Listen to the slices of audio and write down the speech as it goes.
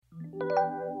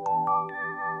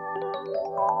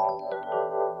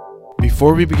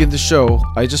Before we begin the show,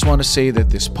 I just want to say that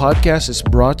this podcast is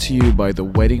brought to you by the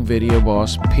Wedding Video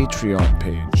Boss Patreon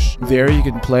page. There you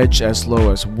can pledge as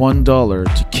low as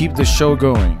 $1 to keep the show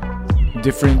going.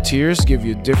 Different tiers give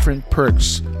you different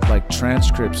perks, like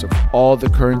transcripts of all the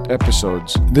current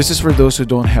episodes. This is for those who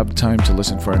don't have time to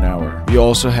listen for an hour. We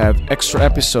also have extra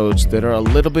episodes that are a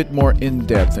little bit more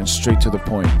in-depth and straight to the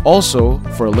point. Also,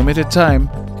 for a limited time,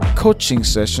 coaching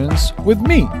sessions with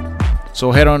me.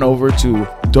 So head on over to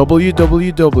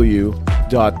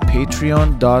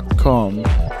www.patreon.com,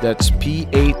 that's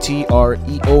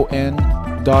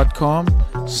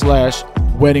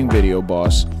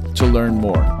patreon.com/weddingvideoboss to learn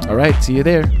more. All right, see you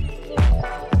there.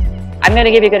 I'm going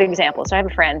to give you a good example. So I have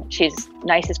a friend, she's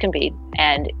nice as can be,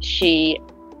 and she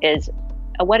is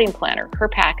a wedding planner. Her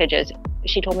packages,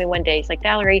 she told me one day, it's like,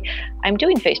 Valerie, I'm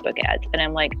doing Facebook ads. And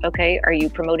I'm like, okay, are you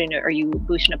promoting it? Are you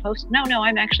boosting a post? No,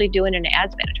 I'm actually doing an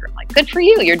ads manager. I'm like, good for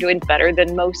you. You're doing better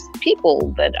than most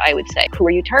people that I would say. Who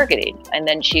are you targeting? And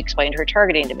then she explained her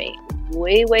targeting to me.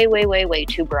 Way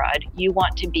too broad. You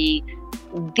want to be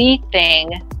the thing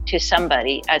to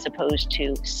somebody as opposed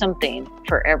to something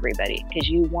for everybody, because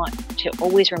you want to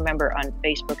always remember on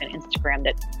Facebook and Instagram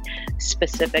that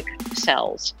specific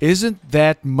sells. Isn't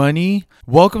that money?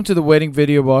 Welcome to the Wedding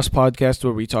Video Boss podcast,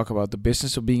 where we talk about the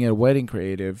business of being a wedding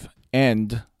creative.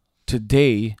 And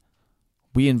today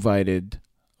we invited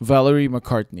Valerie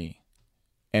McCartney,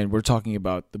 and we're talking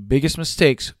about the biggest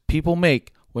mistakes people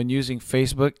make when using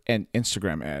Facebook and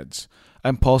Instagram ads.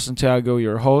 I'm Paul Santiago,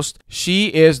 your host. She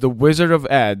is the wizard of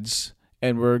ads,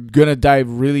 and we're going to dive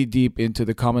really deep into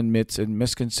the common myths and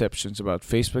misconceptions about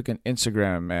Facebook and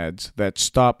Instagram ads that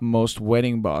stop most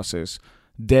wedding bosses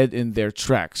dead in their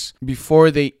tracks before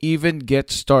they even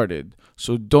get started.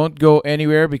 So don't go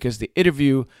anywhere, because the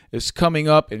interview is coming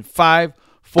up in 5,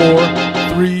 4,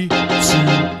 3, 2,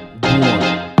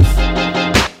 1.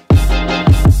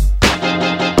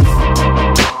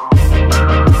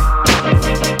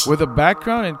 With a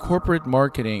background in corporate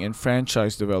marketing and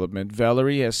franchise development,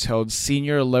 Valerie has held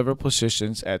senior level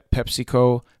positions at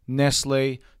PepsiCo,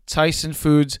 Nestle, Tyson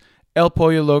Foods, El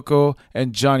Pollo Loco,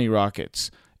 and Johnny Rockets.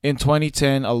 In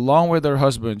 2010, along with her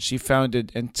husband, she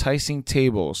founded Enticing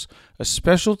Tables, a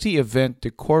specialty event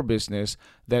decor business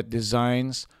that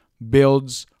designs,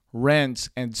 builds, rents,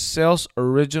 and sells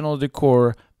original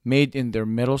decor made in their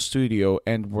metal studio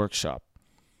and workshop.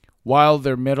 While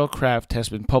their metal craft has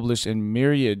been published in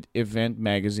myriad event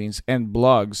magazines and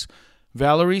blogs,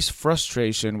 Valerie's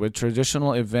frustration with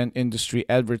traditional event industry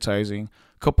advertising,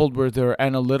 coupled with her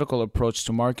analytical approach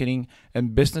to marketing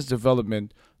and business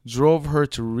development, drove her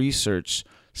to research,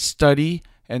 study,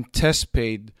 and test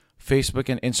paid Facebook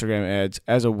and Instagram ads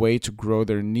as a way to grow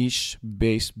their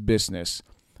niche-based business.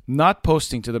 Not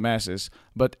posting to the masses,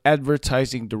 but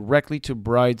advertising directly to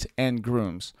brides and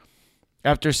grooms.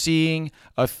 After seeing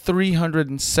a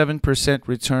 307%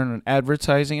 return on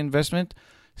advertising investment,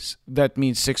 that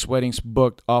means 6 weddings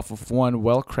booked off of one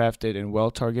well-crafted and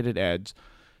well-targeted ads,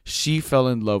 she fell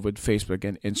in love with Facebook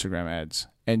and Instagram ads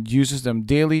and uses them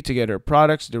daily to get her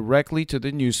products directly to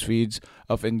the news feeds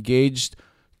of engaged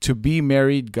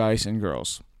to-be-married guys and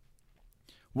girls.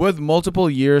 With multiple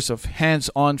years of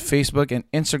hands-on Facebook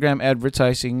and Instagram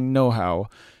advertising know-how,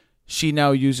 she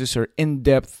now uses her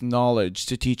in-depth knowledge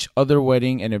to teach other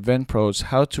wedding and event pros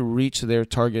how to reach their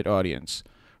target audience.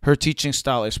 Her teaching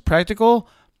style is practical,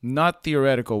 not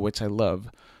theoretical, which I love,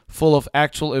 full of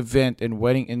actual event and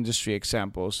wedding industry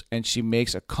examples, and she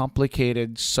makes a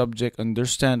complicated subject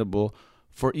understandable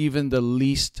for even the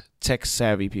least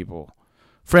tech-savvy people.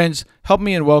 Friends, help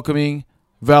me in welcoming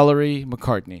Valerie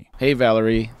McCartney. Hey,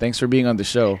 Valerie. Thanks for being on the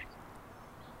show.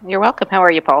 You're welcome. How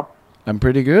are you, Paul? I'm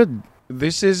pretty good.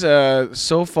 This is,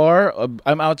 so far,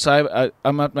 I'm outside.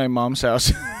 I'm at my mom's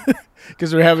house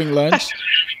because we're having lunch.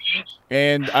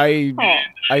 And I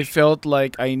felt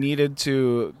like I needed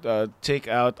to take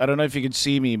out, I don't know if you could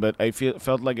see me, but I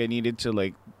felt like I needed to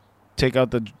like take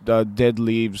out the dead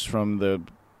leaves from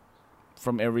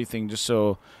everything, just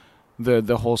so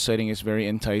the whole setting is very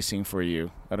enticing for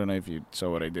you. I don't know if you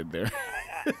saw what I did there.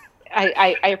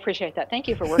 I appreciate that. Thank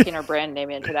you for working our brand name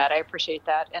into that. I appreciate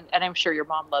that. And I'm sure your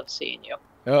mom loves seeing you.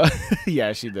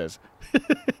 Yeah, she does.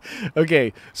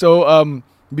 Okay, so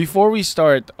before we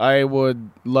start, I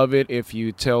would love it if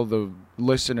you tell the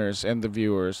listeners and the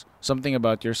viewers something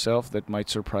about yourself that might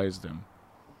surprise them.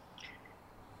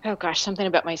 Oh gosh, something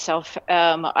about myself.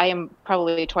 I am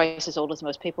probably twice as old as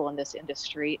most people in this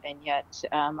industry, and yet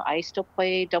I still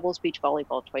play doubles beach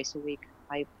volleyball twice a week.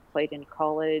 I played in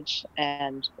college,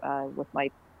 and with my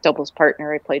doubles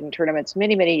partner, I played in tournaments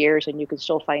many, many years, and you can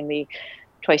still find me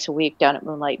twice a week down at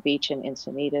Moonlight Beach in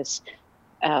Encinitas.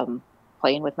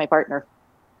 playing with my partner.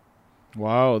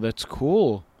 Wow, that's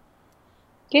cool.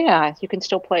 Yeah, you can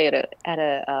still play at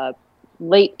a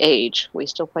late age. We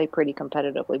still play pretty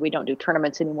competitively. We don't do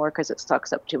tournaments anymore because it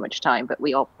sucks up too much time, but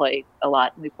we all play a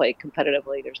lot and we play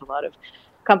competitively. There's a lot of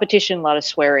competition, a lot of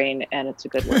swearing, and it's a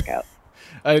good workout.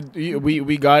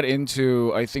 We got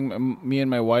into, I think me and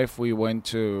my wife, we went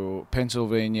to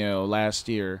Pennsylvania last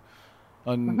year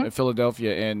on Hmm.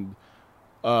 Philadelphia, and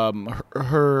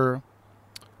her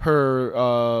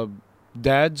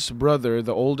dad's brother,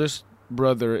 the oldest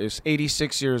brother, is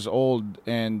 86 years old,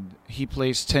 and he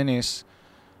plays tennis.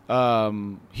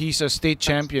 He's a state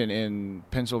champion in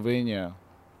Pennsylvania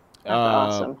That's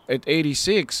awesome. at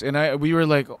 86, and I we were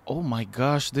like, oh my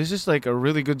gosh, this is like a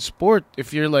really good sport.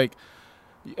 If you're like,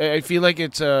 I feel like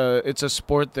it's a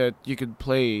sport that you could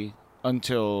play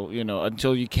until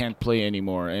until you can't play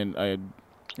anymore, and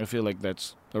I feel like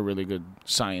that's a really good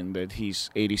sign that he's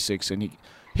 86, and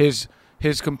his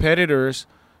his competitors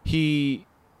he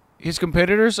his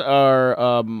competitors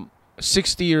are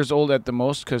 60 years old at the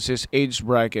most, because his age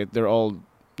bracket, they're all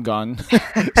gone.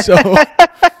 so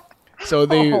so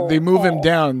they Oh, move him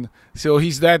down. So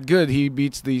he's that good. He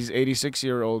beats these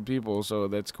 86-year-old people. So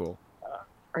that's cool.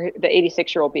 the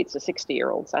 86-year-old beats the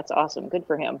 60-year-olds. That's awesome. Good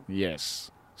for him.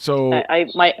 Yes. So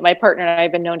My partner and I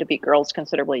have been known to beat girls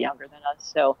considerably younger than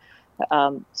us.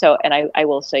 And I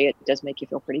will say it does make you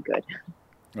feel pretty good.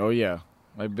 oh yeah,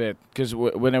 I bet. Because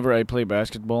whenever I play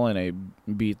basketball and I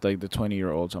beat like the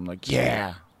 20-year-olds, I'm like,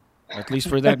 yeah, at least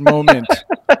for that moment.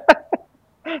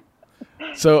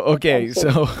 So okay,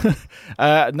 Absolutely.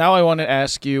 so now I want to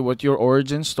ask you what your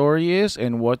origin story is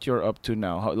and what you're up to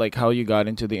now. How you got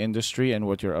into the industry and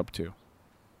what you're up to.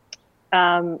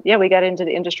 Yeah, we got into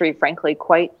the industry, frankly,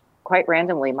 quite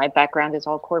randomly. My background is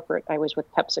all corporate. I was with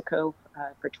PepsiCo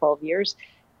for 12 years,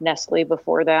 Nestle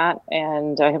before that,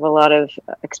 and I have a lot of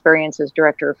experience as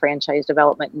director of franchise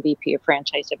development and VP of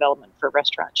franchise development for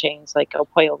restaurant chains like El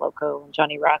Pollo Loco and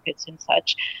Johnny Rockets and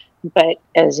such. But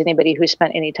as anybody who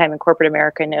spent any time in corporate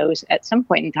America knows, at some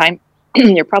point in time,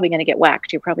 you're probably going to get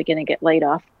whacked. You're probably going to get laid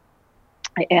off,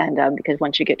 and because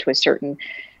once you get to a certain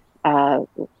uh,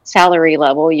 salary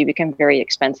level, you become very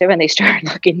expensive, and they start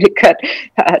looking to cut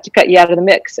you out of the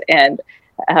mix. And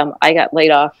I got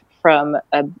laid off from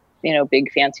a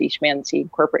big fancy schmancy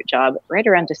corporate job right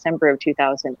around December of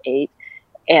 2008,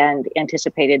 and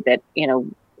anticipated that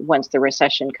once the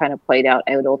recession kind of played out,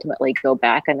 I would ultimately go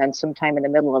back. And then sometime in the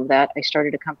middle of that, I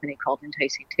started a company called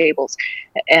Enticing Tables.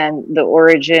 And the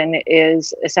origin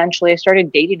is essentially I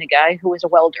started dating a guy who was a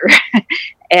welder,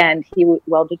 and he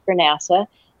welded for NASA.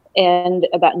 And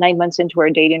about 9 months into our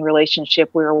dating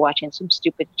relationship, we were watching some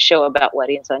stupid show about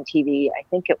weddings on TV. I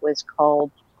think it was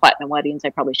called Platinum Weddings. I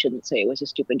probably shouldn't say it was a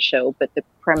stupid show, but the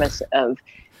premise of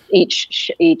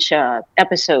each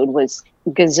episode was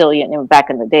gazillion. Back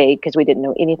in the day, because we didn't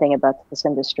know anything about this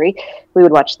industry, we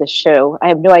would watch this show. I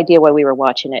have no idea why we were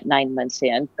watching it 9 months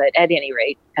in, but at any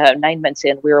rate, 9 months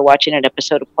in, we were watching an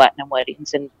episode of Platinum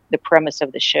Weddings, and the premise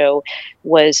of the show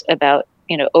was about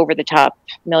over the top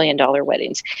 $1 million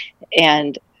weddings,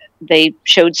 and they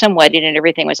showed some wedding and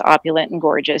everything was opulent and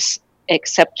gorgeous,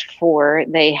 except for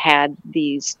they had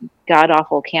these god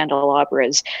awful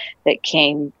candelabras that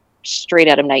came straight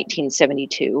out of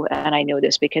 1972. And I know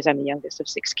this because I'm the youngest of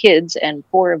 6 kids, and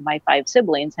 4 of my 5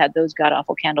 siblings had those god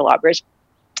awful candelabras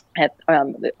at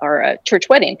our church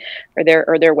wedding, or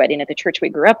their wedding at the church we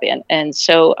grew up in. And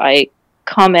so I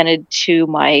commented to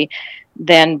my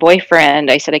then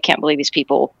boyfriend, I said, I can't believe these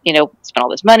people, spend all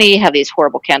this money, have these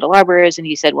horrible candelabras. And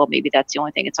he said, well, maybe that's the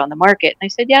only thing that's on the market. And I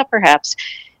said, yeah, perhaps.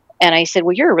 And I said,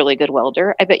 well, you're a really good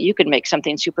welder. I bet you could make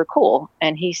something super cool.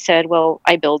 And he said, well,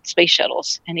 I build space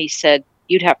shuttles. And he said,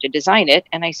 you'd have to design it.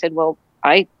 And I said, well,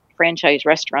 I franchise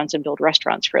restaurants and build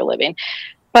restaurants for a living,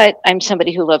 but I'm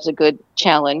somebody who loves a good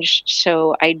challenge.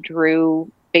 So I drew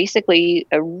basically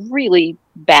a really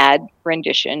bad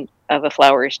rendition of a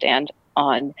flower stand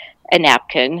on a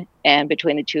napkin. And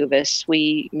between the two of us,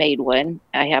 we made one.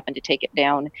 I happened to take it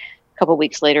down a couple of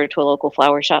weeks later to a local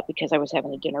flower shop because I was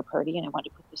having a dinner party and I wanted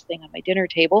to put this thing on my dinner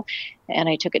table. And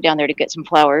I took it down there to get some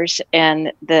flowers.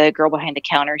 And the girl behind the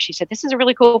counter, she said, this is a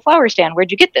really cool flower stand.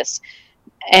 Where'd you get this?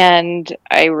 And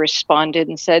I responded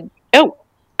and said, oh,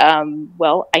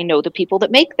 well, I know the people that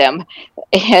make them.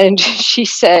 And she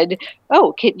said,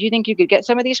 oh, do you think you could get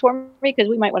some of these for me? Because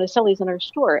we might want to sell these in our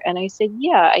store. And I said,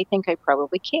 yeah, I think I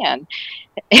probably can.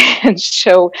 And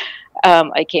so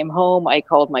I came home. I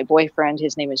called my boyfriend.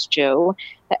 His name is Joe.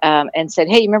 And said,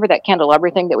 hey, you remember that candelabra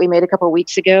thing that we made a couple of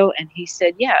weeks ago? And he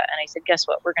said, yeah. And I said, guess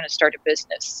what? We're going to start a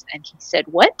business. And he said,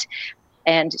 what?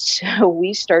 And so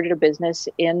we started a business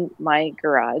in my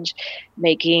garage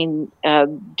making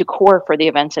decor for the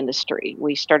events industry.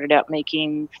 We started out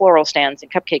making floral stands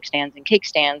and cupcake stands and cake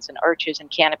stands and arches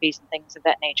and canopies and things of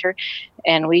that nature.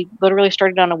 And we literally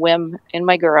started on a whim in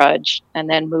my garage and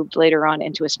then moved later on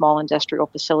into a small industrial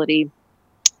facility.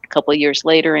 A couple of years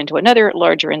later into another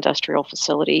larger industrial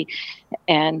facility.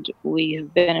 And we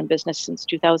have been in business since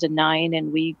 2009,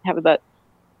 and we have about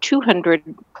 200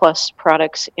 plus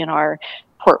products in our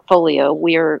portfolio.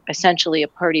 We are essentially a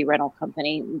party rental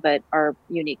company, but our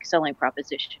unique selling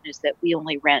proposition is that we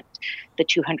only rent the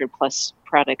 200 plus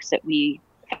products that we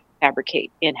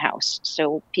fabricate in-house.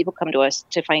 So people come to us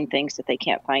to find things that they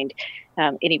can't find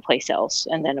anyplace else.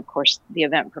 And then, of course, the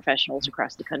event professionals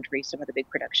across the country, some of the big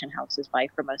production houses buy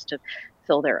from us to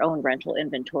fill their own rental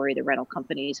inventory, the rental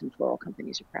companies and floral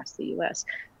companies across the U.S.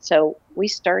 So we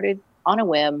started on a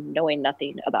whim, knowing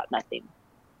nothing about nothing.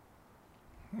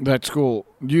 That's cool.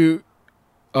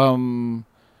 Um,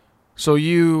 so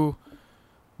you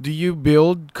do you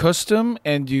build custom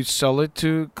and you sell it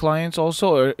to clients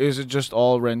also, or is it just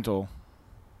all rental?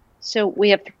 So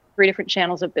we have three different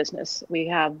channels of business. We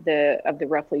have the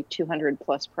roughly 200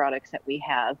 plus products that we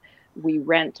have. We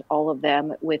rent all of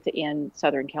them within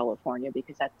Southern California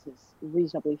because that's as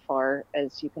reasonably far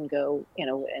as you can go,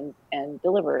 and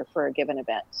deliver for a given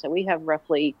event. So we have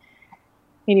roughly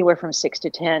anywhere from 6 to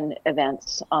 10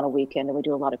 events on a weekend, and we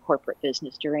do a lot of corporate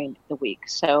business during the week.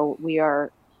 So we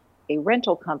are a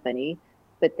rental company,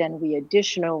 but then we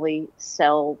additionally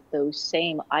sell those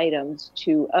same items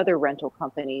to other rental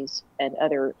companies and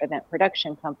other event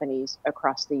production companies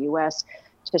across the US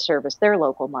to service their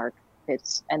local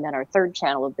markets. And then our third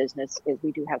channel of business is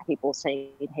we do have people saying,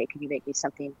 hey, can you make me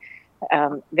something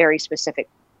very specific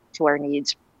to our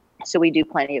needs? So we do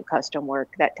plenty of custom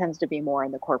work. That tends to be more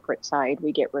on the corporate side.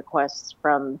 We get requests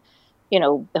from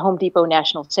the Home Depot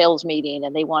National Sales Meeting,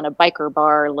 and they want a biker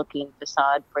bar looking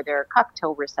facade for their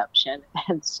cocktail reception.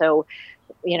 And so,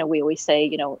 we always say,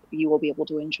 you will be able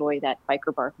to enjoy that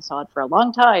biker bar facade for a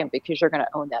long time because you're going to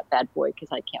own that bad boy because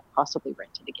I can't possibly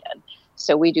rent it again.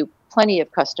 So we do plenty of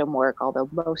custom work, although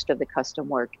most of the custom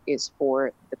work is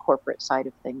for the corporate side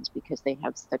of things because they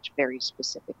have such very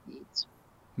specific needs.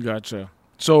 Gotcha.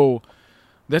 So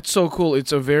that's so cool.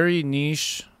 It's a very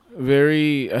niche,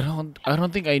 very I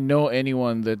don't think I know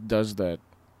anyone that does that.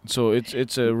 So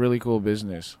it's a really cool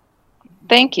business.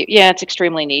 Thank you. Yeah, it's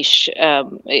extremely niche.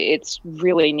 It's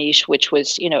really niche, which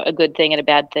was, a good thing and a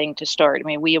bad thing to start. I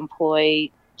mean, we employ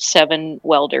 7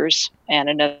 welders and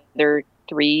another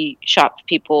 3 shop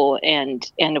people and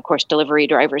of course delivery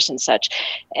drivers and such.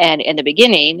 And in the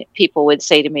beginning, people would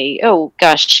say to me, "Oh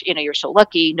gosh, you're so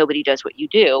lucky. Nobody does what you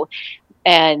do."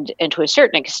 And to a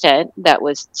certain extent, that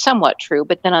was somewhat true.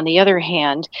 But then on the other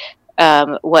hand,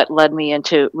 what led me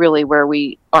into really where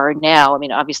we are now. I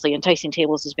mean, obviously, Enticing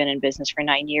Tables has been in business for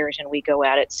 9 years, and we go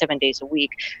at it 7 days a week.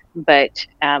 But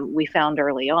we found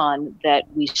early on that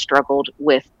we struggled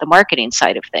with the marketing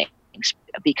side of things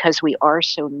because we are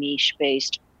so niche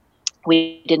based.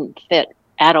 We didn't fit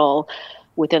at all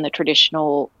within the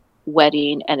traditional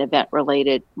wedding and event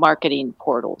related marketing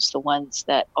portals, the ones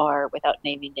that are, without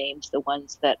naming names, the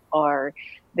ones that are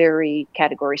very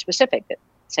category specific, that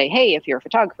say, hey, if you're a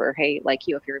photographer, hey, like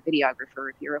you, if you're a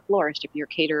videographer, if you're a florist, if you're a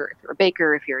caterer, if you're a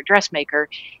baker, if you're a dressmaker,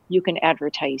 you can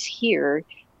advertise here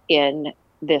in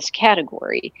this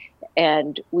category.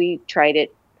 And we tried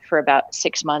it for about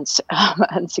 6 months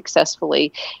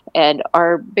unsuccessfully. And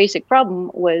our basic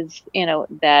problem was,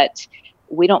 that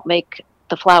we don't make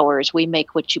the flowers, we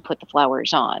make what you put the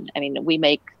flowers on. I mean, we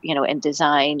make, and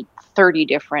design 30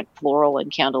 different floral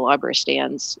and candelabra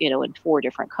stands, in 4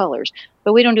 different colors,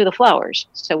 but we don't do the flowers.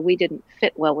 So we didn't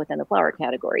fit well within the flower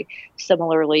category.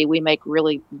 Similarly, we make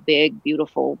really big,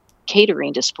 beautiful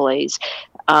catering displays,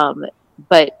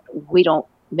 but we don't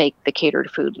make the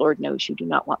catered food. Lord knows you do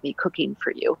not want me cooking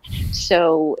for you.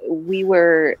 So we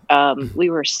were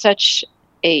such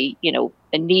a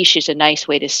niche is a nice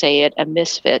way to say it. A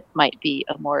misfit might be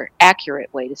a more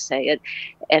accurate way to say it.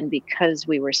 And because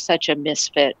we were such a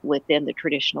misfit within the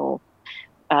traditional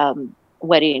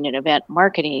wedding and event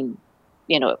marketing,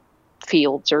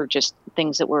 fields or just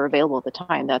things that were available at the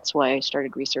time, that's why I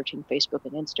started researching Facebook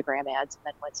and Instagram ads. And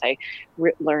then once I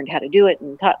learned how to do it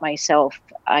and taught myself,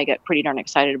 I got pretty darn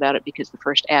excited about it because the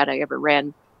first ad I ever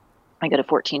ran, I got a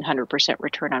 1,400%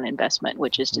 return on investment,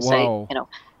 which is to say, Wow.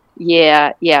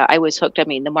 yeah, I was hooked. I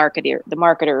mean, the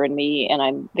marketer in me, and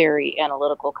I'm very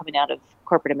analytical coming out of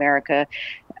corporate America.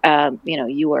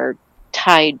 You are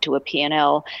tied to a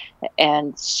P&L.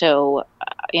 And so,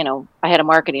 I had a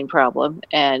marketing problem,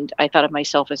 and I thought of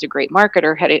myself as a great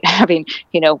marketer, having,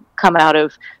 come out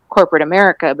of corporate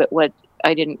America. But what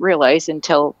I didn't realize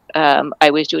until I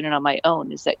was doing it on my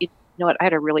own is that, what, I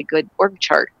had a really good org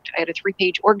chart. I had a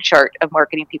 3-page org chart of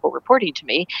marketing people reporting to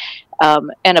me,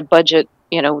 and a budget,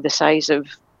 the size of,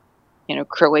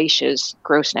 Croatia's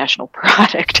gross national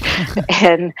product.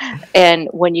 and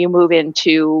when you move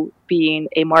into being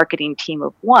a marketing team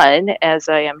of one, as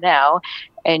I am now,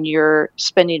 and you're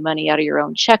spending money out of your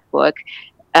own checkbook,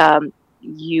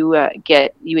 you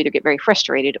either get very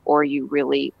frustrated, or you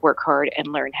really work hard and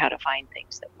learn how to find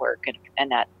things that work,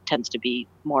 and that tends to be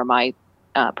more my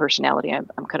personality. I'm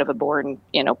kind of a born,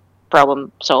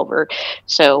 problem solver.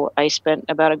 So I spent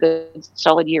about a good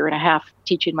solid year and a half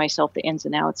teaching myself the ins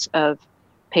and outs of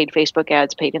paid Facebook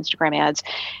ads, paid Instagram ads,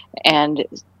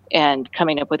 and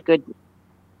coming up with good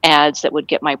ads that would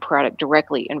get my product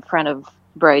directly in front of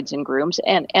brides and grooms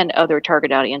and other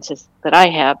target audiences that I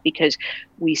have, because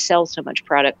we sell so much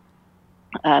product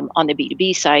on the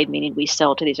B2B side, meaning we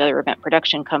sell to these other event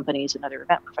production companies and other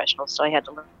event professionals. So I had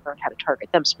to learn how to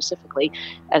target them specifically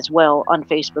as well on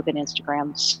Facebook and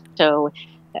Instagram. So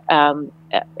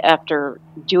after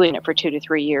doing it for 2 to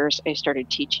 3 years, I started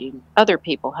teaching other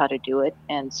people how to do it.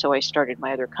 And so I started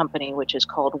my other company, which is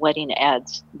called Wedding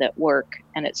Ads That Work.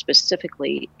 And it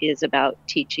specifically is about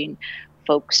teaching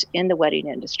folks in the wedding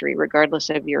industry, regardless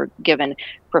of your given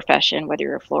profession, whether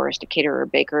you're a florist, a caterer, a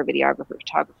baker, a videographer,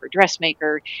 photographer,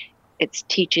 dressmaker. It's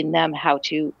teaching them how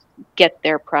to get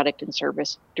their product and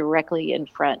service directly in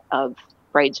front of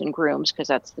brides and grooms, because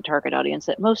that's the target audience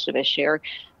that most of us share.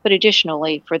 But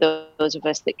additionally, for those of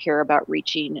us that care about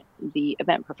reaching the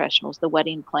event professionals, the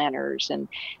wedding planners,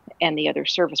 and the other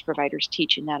service providers,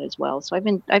 teaching that as well. So I've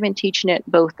been teaching it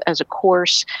both as a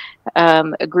course,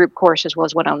 a group course, as well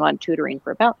as one-on-one tutoring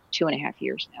for about 2.5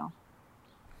 years now.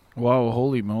 Wow,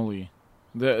 holy moly!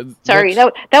 Sorry,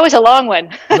 that was a long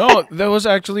one. No, that was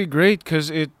actually great, because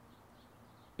it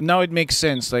makes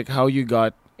sense, like how you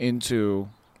got into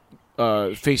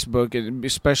Facebook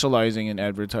and specializing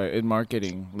in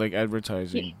marketing, like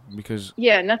advertising, because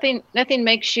nothing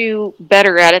makes you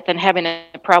better at it than having a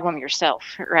problem yourself,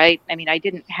 right? I mean, I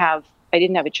didn't have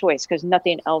a choice, because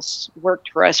nothing else worked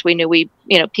for us. We knew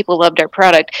people loved our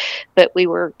product, but we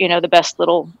were, the best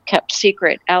little kept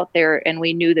secret out there. And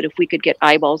we knew that if we could get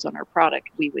eyeballs on our product,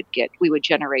 we would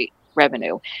generate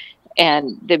revenue.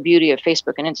 And the beauty of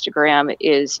Facebook and Instagram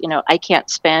is, I can't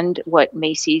spend what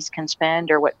Macy's can spend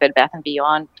or what Bed Bath &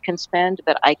 Beyond can spend,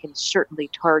 but I can certainly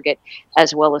target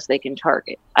as well as they can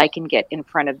target. I can get in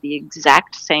front of the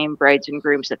exact same brides and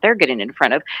grooms that they're getting in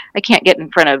front of. I can't get in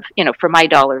front of, for my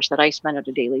dollars that I spend on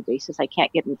a daily basis, I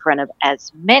can't get in front of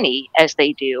as many as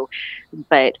they do,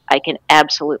 but I can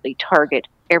absolutely target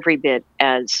every bit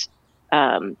as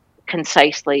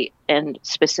concisely and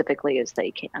specifically as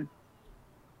they can.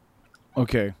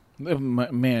 Okay.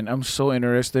 Man, I'm so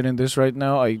interested in this right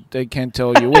now. I can't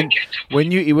tell you.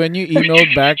 When you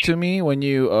emailed back to me, when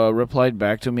you replied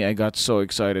back to me, I got so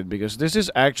excited, because this is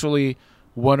actually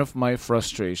one of my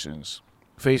frustrations.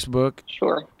 Facebook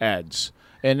ads.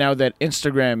 And now that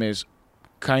Instagram is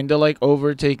kind of like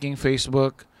overtaking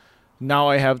Facebook, now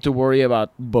I have to worry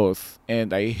about both.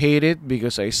 And I hate it,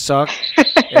 because I suck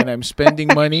and I'm spending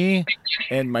money,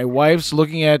 and my wife's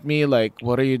looking at me like,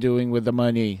 what are you doing with the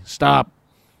money? Stop.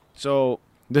 So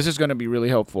this is going to be really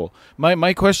helpful.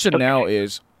 My question now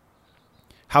is,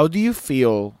 how do you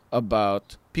feel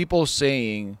about people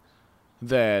saying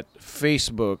that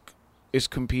Facebook is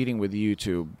competing with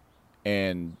YouTube?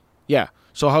 And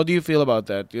so how do you feel about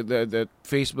that? That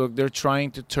Facebook, they're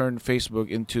trying to turn Facebook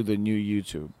into the new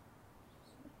YouTube.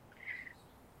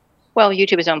 Well,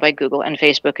 YouTube is owned by Google, and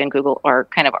Facebook and Google are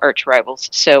kind of arch rivals.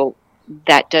 So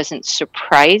that doesn't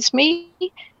surprise me.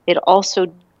 It also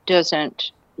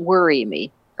doesn't worry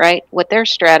me, right? What their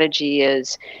strategy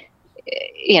is,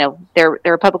 they're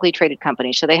a publicly traded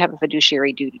company, so they have a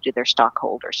fiduciary duty to their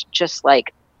stockholders, just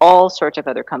like all sorts of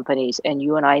other companies. And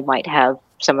you and I might have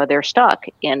some of their stock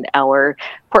in our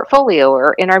portfolio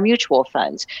or in our mutual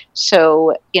funds.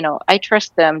 So, I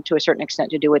trust them to a certain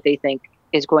extent to do what they think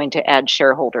is going to add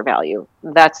shareholder value.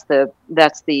 That's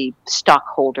the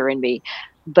stockholder in me.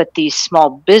 But the small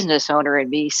business owner in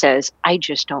me says, I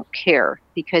just don't care,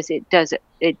 because it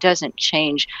doesn't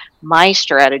change my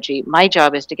strategy. My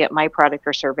job is to get my product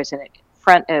or service in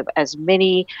front of as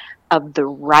many of the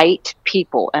right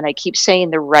people. And I keep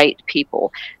saying the right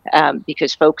people,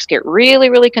 because folks get really,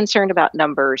 really concerned about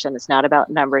numbers, and it's not about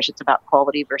numbers. It's about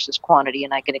quality versus quantity.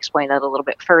 And I can explain that a little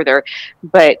bit further.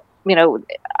 But you know,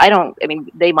 I don't, I mean,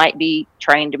 they might be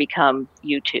trying to become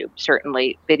YouTube.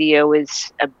 Certainly, video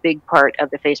is a big part of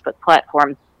the Facebook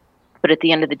platform. But at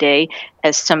the end of the day,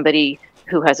 as somebody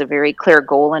who has a very clear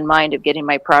goal in mind of getting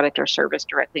my product or service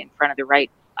directly in front of the right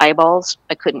eyeballs,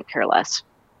 I couldn't care less.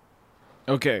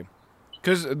 Okay.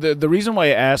 Because the reason why I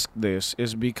asked this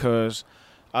is because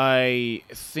I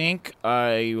think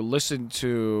I listened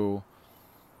to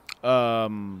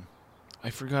um I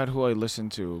forgot who I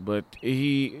listened to, but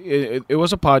it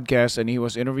was a podcast and he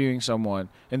was interviewing someone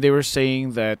and they were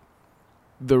saying that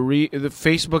the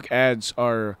Facebook ads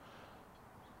are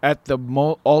at the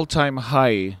all-time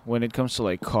high when it comes to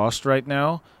like cost right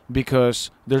now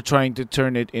because they're trying to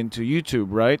turn it into YouTube,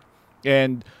 right?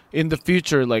 And in the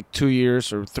future, like 2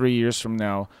 years or 3 years from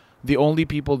now, the only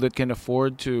people that can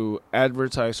afford to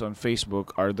advertise on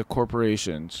Facebook are the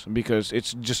corporations because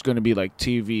it's just going to be like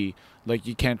TV. Like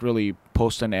you can't really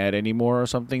post an ad anymore or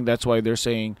something. That's why they're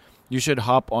saying you should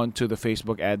hop onto the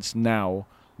Facebook ads now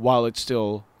while it's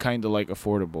still kind of like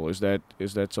affordable. Is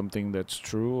that something that's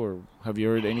true, or have you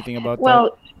heard anything about that?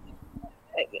 Well,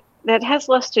 that has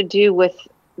less to do with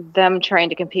them trying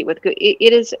to compete with good.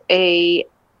 It is a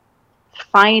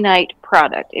finite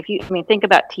product. If you, I mean, think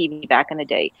about TV back in the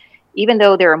day. Even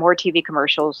though there are more TV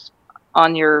commercials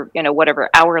on your, whatever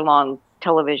hour-long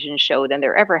television show than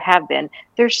there ever have been,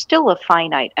 there's still a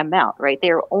finite amount, right?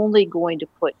 They're only going to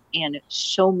put in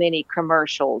so many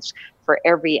commercials for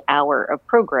every hour of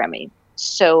programming.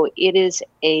 So it is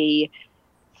a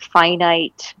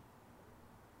finite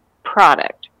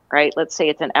product, right? Let's say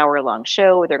it's an hour long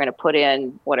show. They're going to put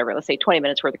in whatever, let's say 20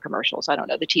 minutes worth of commercials. I don't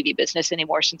know the TV business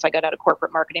anymore since I got out of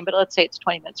corporate marketing, but let's say it's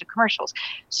 20 minutes of commercials.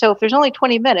 So if there's only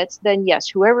 20 minutes, then yes,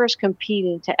 whoever is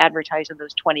competing to advertise in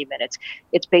those 20 minutes,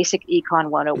 it's basic econ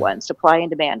 101, supply and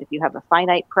demand. If you have a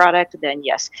finite product, then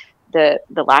yes, the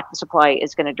lack of supply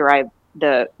is going to drive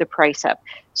the price up.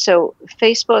 So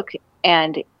Facebook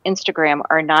and Instagram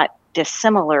are not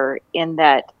dissimilar in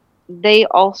that they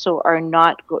also are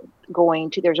not going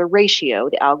to, there's a ratio,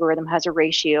 the algorithm has a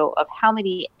ratio of how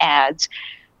many ads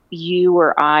you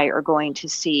or I are going to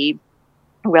see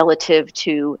relative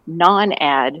to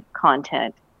non-ad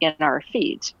content in our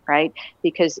feeds, right?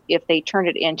 Because if they turn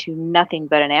it into nothing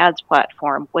but an ads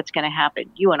platform, what's going to happen?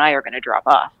 You and I are going to drop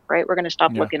off, right? We're going to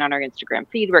stop Yeah. looking on our Instagram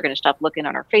feed. We're going to stop looking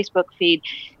on our Facebook feed,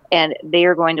 and they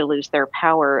are going to lose their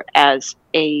power as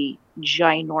a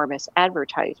ginormous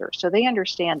advertiser. So they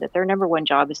understand that their number one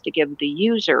job is to give the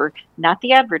user, not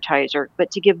the advertiser,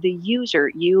 but to give the user,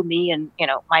 you, me, and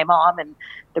my mom and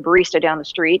the barista down the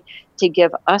street, to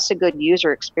give us a good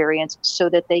user experience so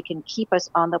that they can keep us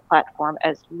on the platform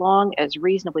as long as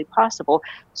reasonably possible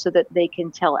so that they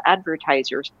can tell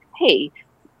advertisers, hey,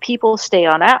 people stay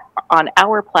on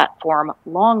our platform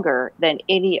longer than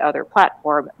any other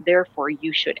platform, therefore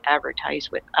you should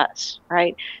advertise with us,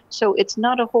 right? So it's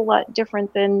not a whole lot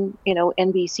different than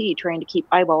NBC trying to keep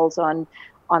eyeballs on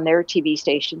their TV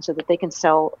station so that they can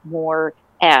sell more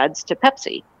ads to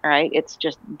Pepsi, right? It's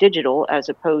just digital as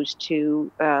opposed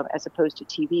to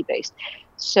TV based.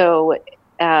 So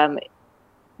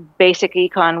basic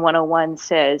econ 101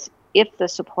 says if the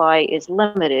supply is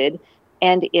limited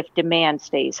and if demand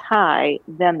stays high,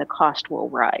 then the cost will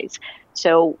rise.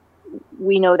 So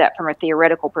we know that from a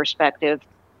theoretical perspective.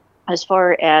 As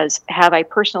far as have I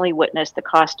personally witnessed the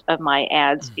cost of my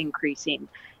ads increasing,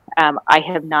 I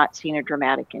have not seen a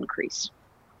dramatic increase.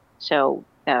 So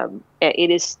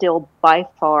it is still by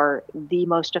far the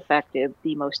most effective,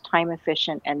 the most time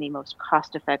efficient, and the most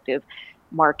cost effective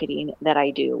marketing that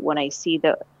I do. When I see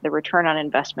the return on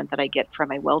investment that I get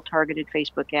from a well-targeted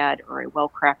Facebook ad or a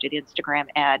well-crafted Instagram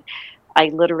ad, I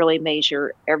literally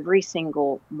measure every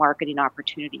single marketing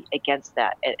opportunity against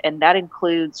that. And that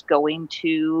includes going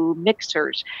to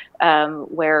mixers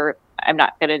where I'm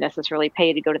not going to necessarily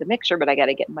pay to go to the mixer, but I got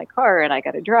to get in my car and I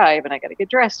got to drive and I got to get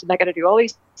dressed and I got to do all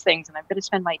these things and I'm going to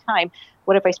spend my time.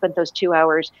 What if I spent those 2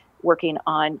 hours working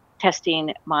on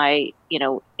testing my,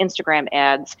 Instagram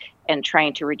ads and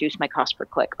trying to reduce my cost per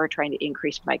click or trying to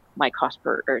increase my cost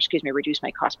per, or excuse me, reduce my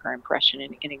cost per impression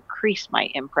and increase my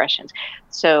impressions.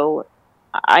 So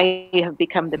I have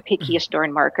become the pickiest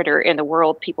darn marketer in the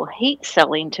world. People hate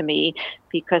selling to me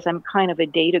because I'm kind of a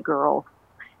data girl.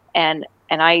 And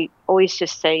I always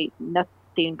just say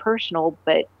nothing personal,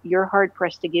 but you're hard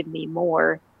pressed to give me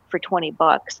more for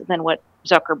 $20 than what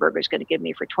Zuckerberg is going to give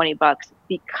me for $20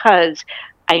 because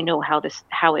I know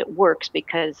how it works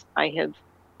because I have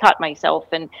taught myself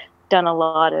and done a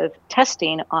lot of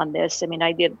testing on this. I mean,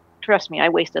 trust me, I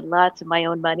wasted lots of my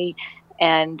own money.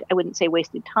 And I wouldn't say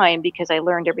wasted time because I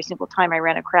learned every single time I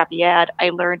ran a crappy ad, I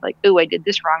learned like, oh, I did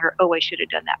this wrong or, oh, I should have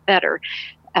done that better.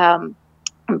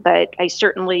 but I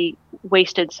certainly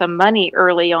wasted some money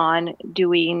early on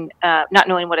doing, not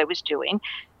knowing what I was doing.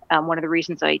 One of the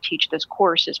reasons I teach this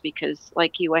course is because,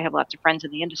 like you, I have lots of friends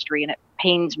in the industry, and it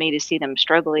pains me to see them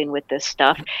struggling with this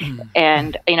stuff.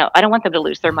 And, I don't want them to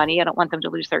lose their money. I don't want them to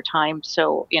lose their time.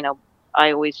 So,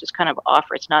 I always just kind of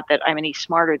offer. It's not that I'm any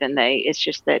smarter than they. It's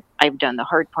just that I've done the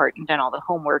hard part and done all the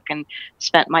homework and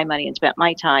spent my money and spent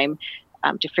my time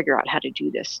to figure out how to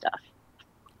do this stuff.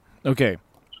 Okay.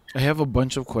 I have a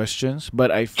bunch of questions,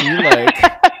 but I feel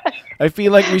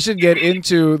like we should get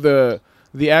into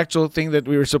the actual thing that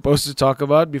we were supposed to talk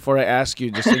about before I ask you,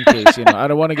 just in case. I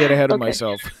don't want to get ahead of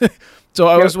myself. So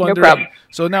I was wondering. No problem.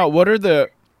 So now,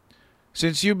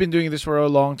 since you've been doing this for a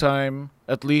long time,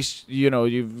 at least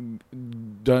you've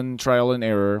done trial and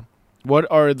error. What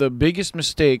are the biggest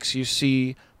mistakes you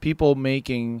see people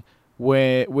making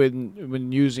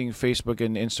when using Facebook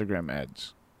and Instagram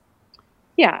ads?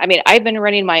 Yeah, I mean, I've been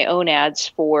running my own ads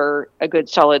for a good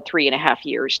solid 3.5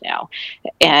 years now,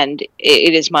 and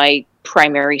it is my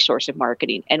primary source of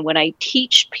marketing. And when I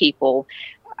teach people,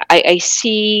 I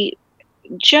see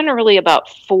generally about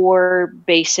four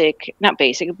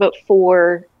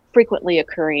four frequently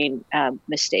occurring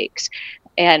mistakes.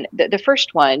 And the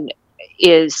first one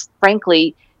is,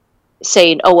 frankly,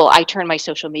 saying, "Oh, well, I turn my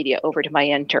social media over to my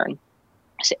intern."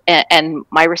 And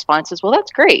my response is, well,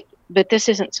 that's great, but this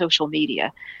isn't social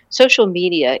media. Social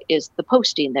media is the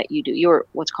posting that you do, your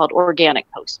what's called organic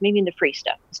posts, meaning the free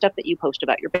stuff, the stuff that you post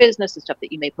about your business, the stuff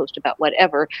that you may post about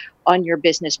whatever on your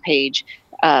business page,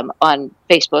 on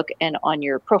Facebook, and on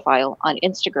your profile on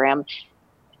Instagram.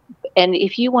 And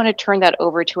if you want to turn that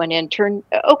over to an intern,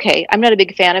 okay, I'm not a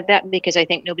big fan of that because I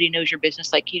think nobody knows your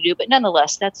business like you do. But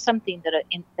nonetheless, that's something that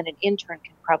an intern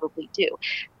can probably do.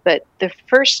 But the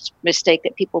first mistake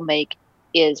that people make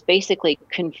is basically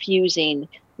confusing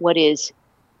what is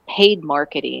paid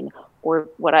marketing, or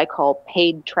what I call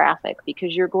paid traffic,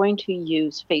 because you're going to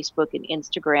use Facebook and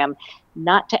Instagram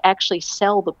not to actually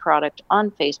sell the product on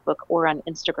Facebook or on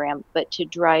Instagram, but to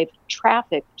drive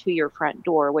traffic to your front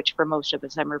door, which for most of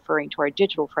us, I'm referring to our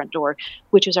digital front door,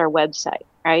 which is our website,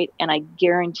 right? And I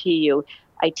guarantee you,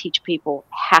 I teach people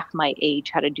half my age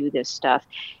how to do this stuff.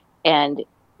 And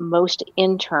most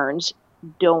interns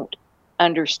don't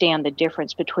understand the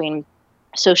difference between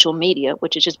social media,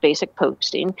 which is just basic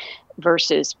posting,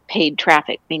 versus paid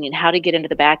traffic, meaning how to get into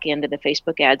the back end of the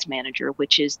Facebook ads manager,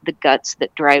 which is the guts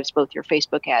that drives both your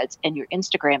Facebook ads and your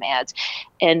Instagram ads.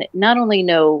 And not only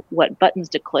know what buttons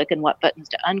to click and what buttons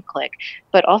to unclick,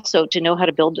 but also to know how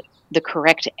to build the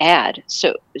correct ad.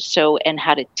 So and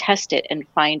how to test it and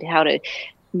find how to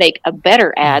make a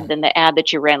better ad than the ad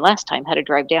that you ran last time, how to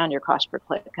drive down your cost per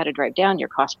click, how to drive down your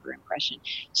cost per impression.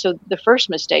 So the first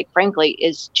mistake, frankly,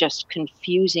 is just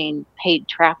confusing paid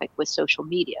traffic with social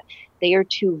media. They are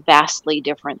two vastly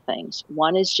different things.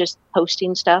 One is just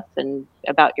posting stuff and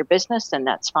about your business, and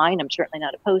that's fine. I'm certainly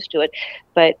not opposed to it.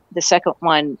 But the second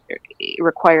one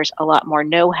requires a lot more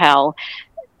know-how,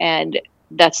 and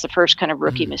that's the first kind of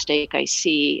rookie mistake I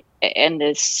see. And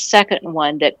the second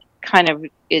one that kind of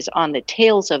is on the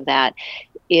tails of that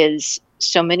is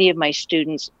so many of my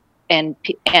students and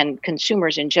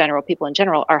consumers in general, people in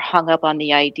general, are hung up on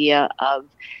the idea of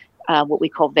what we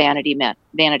call vanity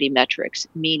metrics,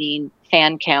 meaning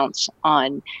fan counts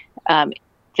on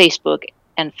Facebook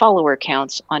and follower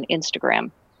counts on Instagram.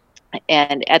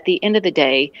 And at the end of the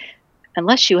day,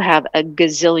 unless you have a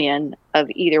gazillion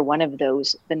of either one of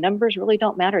those, the numbers really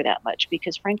don't matter that much,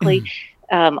 because frankly,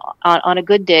 on a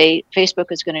good day,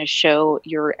 Facebook is going to show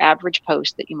your average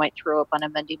post that you might throw up on a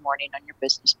Monday morning on your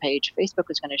business page. Facebook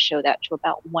is going to show that to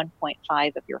about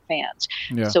 1.5 of your fans.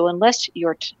 Yeah. So unless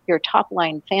your top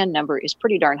line fan number is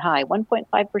pretty darn high,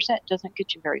 1.5% doesn't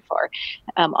get you very far.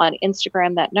 On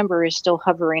Instagram, that number is still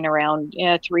hovering around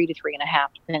 3 to 3.5,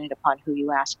 depending upon who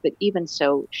you ask. But even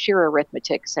so, sheer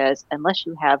arithmetic says unless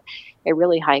you have a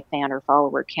really high fan or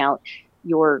follower count,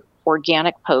 your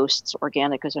organic posts,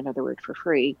 organic is another word for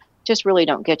free, just really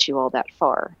don't get you all that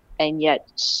far. And yet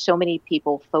so many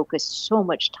people focus so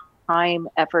much time,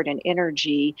 effort, and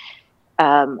energy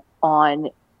on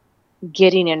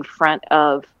getting in front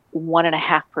of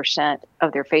 1.5%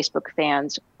 of their Facebook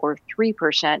fans or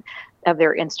 3% of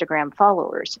their Instagram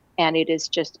followers. And it is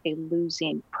just a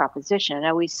losing proposition. And I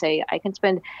always say I can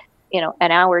spend,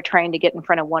 an hour trying to get in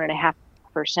front of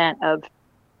 1.5% of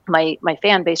my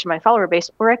fan base or my follower base,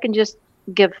 or I can just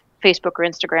give Facebook or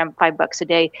Instagram $5 a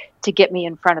day to get me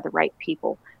in front of the right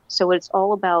people. So it's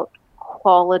all about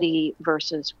quality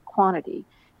versus quantity.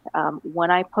 When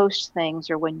I post things,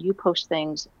 or when you post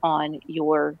things on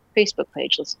your Facebook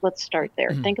page, let's start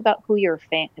there. Think about who your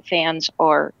fans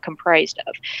are comprised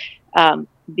of.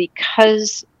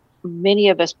 because many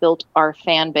of us built our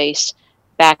fan base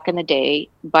back in the day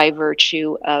by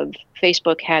virtue of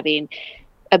Facebook having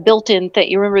a built-in thing.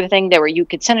 You remember the thing there where you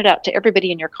could send it out to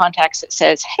everybody in your contacts that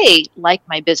says, "Hey, like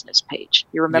my business page."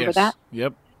 You remember that? Yes.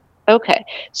 Yep. Okay.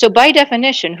 So by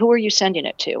definition, who are you sending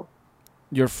it to?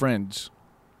 Your friends.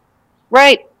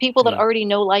 Right. People that Yeah. already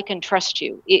know, like, and trust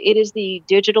you. It is the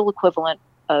digital equivalent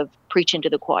of preaching to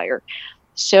the choir.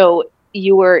 So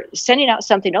you were sending out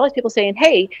something, all these people saying,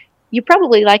 "Hey, you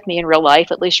probably like me in real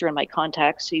life. At least you're in my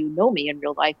contacts, so you know me in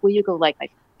real life. Will you go like my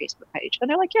Facebook page?" And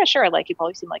they're like, "Yeah, sure. I like you.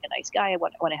 Probably seem like a nice guy. I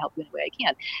want to help you any way I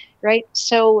can." Right.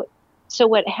 So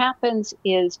what happens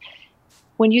is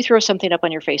when you throw something up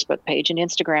on your Facebook page, and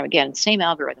Instagram, again, same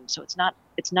algorithm. So it's not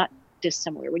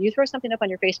dissimilar. When you throw something up on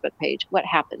your Facebook page, what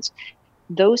happens?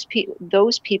 Those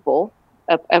people,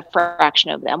 a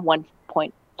fraction of them,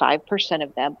 1.5%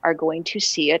 of them, are going to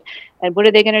see it, and what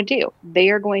are they going to do? They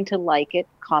are going to like it,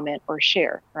 comment, or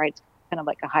share. Right? It's kind of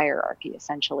like a hierarchy,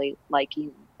 essentially.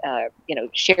 Liking,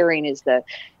 sharing is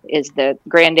the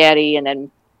granddaddy, and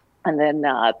then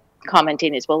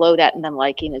commenting is below that, and then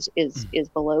liking is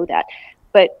below that.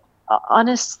 But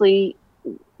honestly,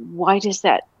 why does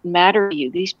that matter to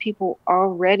you? These people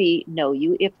already know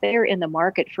you. If they're in the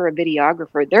market for a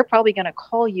videographer, they're probably going to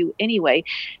call you anyway.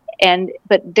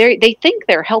 But they think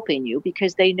they're helping you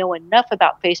because they know enough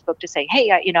about Facebook to say,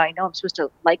 "Hey, I know I'm supposed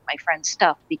to like my friend's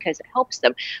stuff because it helps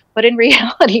them." But in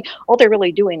reality, all they're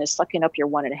really doing is sucking up your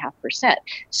 1.5%.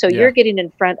 So Yeah. you're getting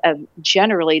in front of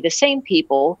generally the same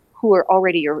people who are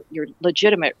already your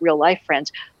legitimate real life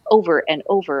friends over and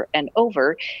over and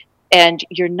over. And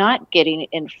you're not getting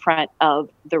in front of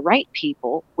the right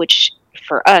people, which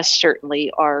for us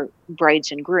certainly are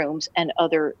brides and grooms and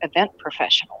other event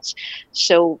professionals.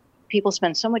 So people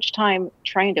spend so much time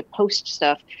trying to post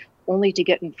stuff only to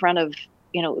get in front of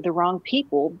the wrong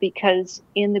people, because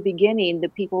in the beginning, the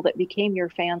people that became your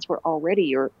fans were already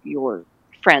your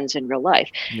friends in real life.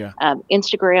 Yeah.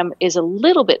 Instagram is a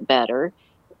little bit better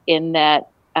in that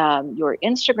your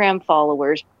Instagram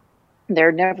followers,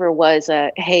 there never was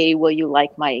a, "Hey, will you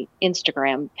like my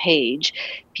Instagram page?"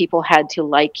 People had to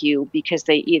like you because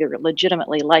they either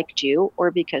legitimately liked you or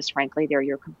because, frankly, they're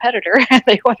your competitor and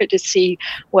they wanted to see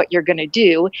what you're going to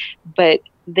do. But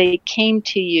they came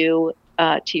to you,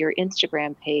 to your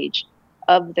Instagram page,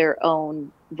 of their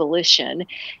own volition.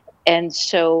 And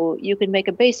so you can make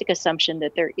a basic assumption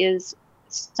that there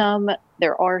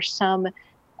are some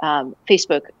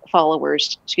Facebook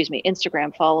followers,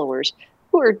 Instagram followers,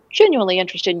 who are genuinely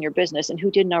interested in your business and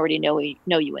who didn't already know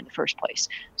you in the first place.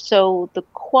 So the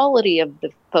quality of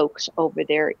the folks over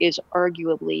there is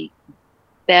arguably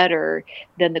better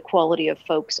than the quality of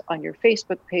folks on your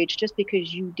Facebook page, just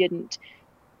because you didn't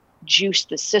juice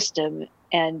the system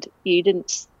and you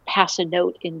didn't pass a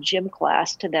note in gym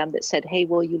class to them that said, "Hey,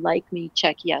 will you like me?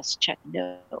 Check yes, check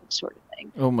no," sort of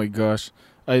thing. Oh my gosh.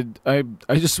 I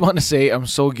just want to say I'm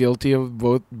so guilty of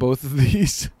both of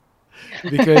these.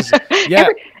 Because yeah,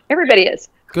 Everybody is.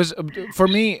 because for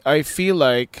me, I feel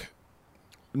like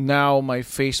now my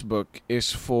Facebook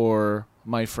is for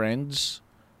my friends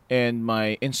and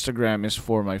my Instagram is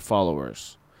for my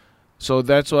followers. So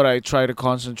that's what I try to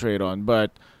concentrate on.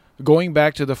 But going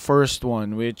back to the first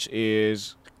one, which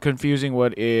is confusing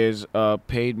what is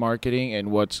paid marketing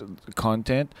and what's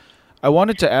content, I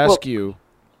wanted to ask you.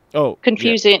 Oh,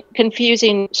 yeah.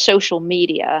 Confusing social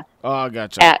media Oh,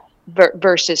 gotcha.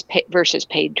 versus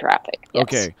paid traffic. Yes.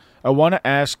 Okay. I want to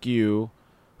ask you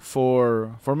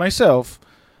for myself,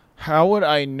 how would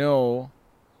I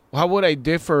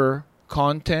differ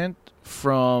content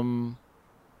from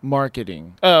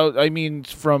marketing? I mean,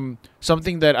 from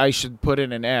something that I should put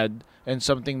in an ad and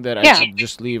something that I should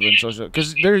just leave in social,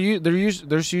 because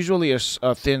there's usually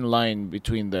a thin line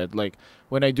between that. Like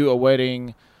when I do a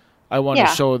wedding, I want to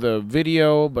show the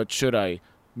video, but should I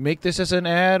make this as an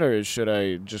ad or should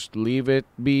I just leave it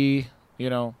be?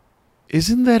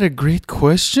 Isn't that a great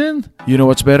question? You know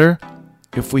what's better?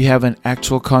 If we have an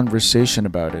actual conversation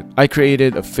about it. I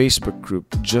created a Facebook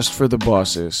group just for the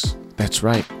bosses. That's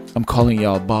right. I'm calling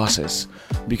y'all bosses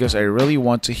because I really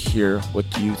want to hear what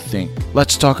you think.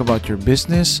 Let's talk about your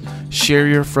business, share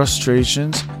your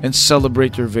frustrations, and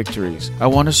celebrate your victories. I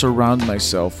want to surround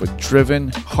myself with driven,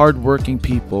 hardworking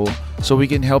people so we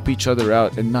can help each other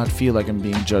out and not feel like I'm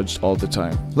being judged all the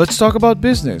time. Let's talk about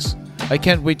business. I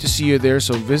can't wait to see you there,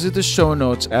 so visit the show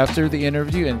notes after the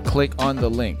interview and click on the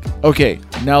link. Okay,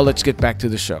 now let's get back to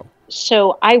the show.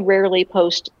 So I rarely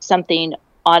post something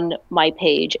on my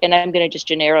page, and I'm going to just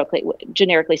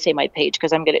generically say my page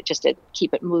because I'm going to just to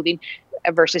keep it moving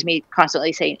versus me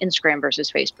constantly saying Instagram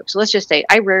versus Facebook. So let's just say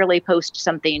I rarely post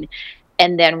something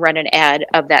and then run an ad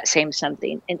of that same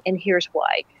something. And here's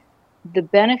why. The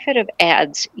benefit of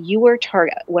ads, you are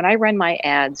target when I run my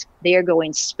ads, they are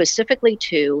going specifically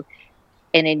to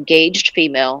an engaged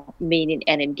female, meaning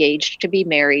an engaged to be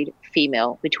married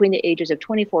female between the ages of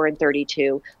 24 and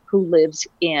 32 who lives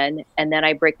in, and then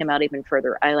I break them out even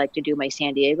further. I like to do my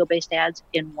San Diego based ads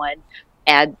in one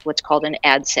ad, what's called an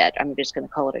ad set. I'm just going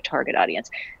to call it a target audience.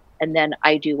 And then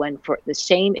I do one for the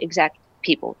same exact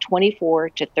people,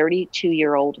 24 to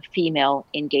 32-year-old female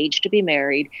engaged to be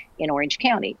married in Orange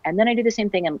County. And then I do the same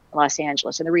thing in Los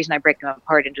Angeles. And the reason I break them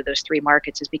apart into those three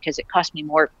markets is because it costs me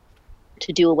more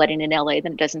to do a wedding in LA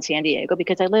than it does in San Diego,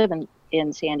 because I live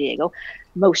in San Diego.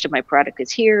 Most of my product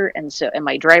is here, and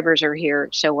my drivers are here,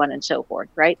 so on and so forth,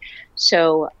 right?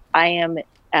 So I am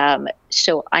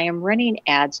running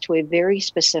ads to a very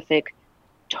specific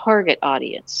target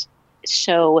audience.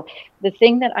 So the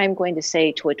thing that I'm going to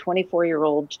say to a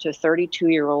 24-year-old to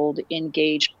 32-year-old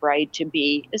engaged bride to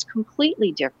be is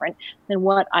completely different than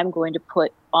what I'm going to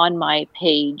put on my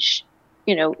page,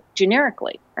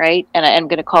 generically, right? And I'm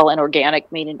going to call an organic,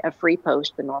 meaning a free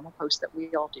post, the normal post that we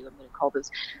all do. I'm going to call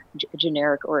those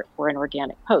generic or an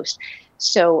organic post.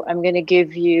 So I'm going to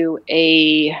give you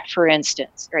for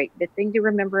instance, right? The thing to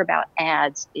remember about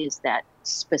ads is that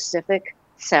specific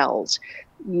sells.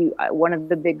 One of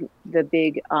the big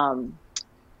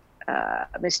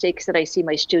mistakes that I see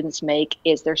my students make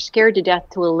is they're scared to death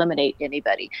to eliminate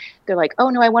anybody. They're like, oh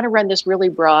no, I want to run this really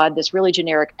broad, this really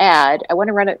generic ad. I want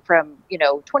to run it from,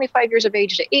 25 years of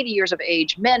age to 80 years of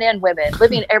age, men and women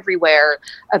living everywhere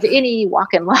of any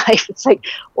walk in life. It's like,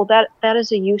 well, that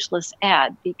is a useless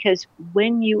ad, because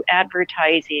when you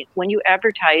advertise,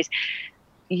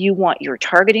 you want your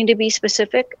targeting to be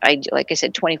specific. Like I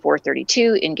said, 24,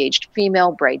 32, engaged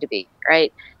female, bride to be,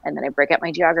 right? And then I break out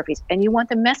my geographies. And you want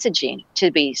the messaging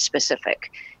to be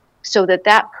specific so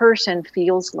that person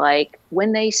feels like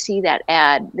when they see that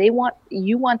ad, you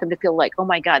want them to feel like, oh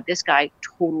my God, this guy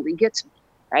totally gets me,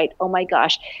 right? Oh my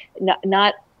gosh,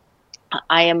 not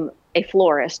I am a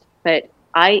florist, but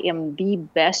I am the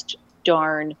best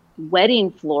darn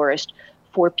wedding florist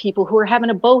for people who are having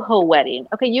a boho wedding.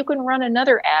 Okay, you can run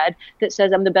another ad that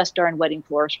says I'm the best darn wedding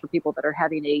florist for people that are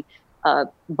having a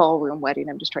ballroom wedding.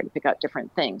 I'm just trying to pick out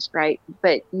different things, right?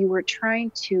 But you were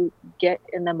trying to get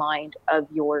in the mind of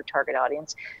your target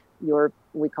audience,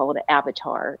 we call it an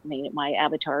avatar. I mean, my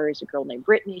avatar is a girl named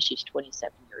Brittany. She's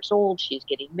 27 years old. She's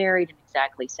getting married in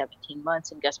exactly 17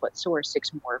 months. And guess what? So are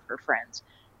 6 more of her friends,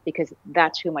 because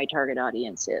that's who my target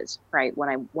audience is, right? When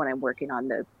I'm working on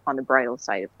the bridal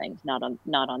side of things, not on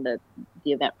the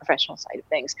event professional side of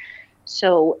things.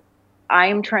 So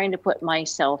I'm trying to put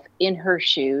myself in her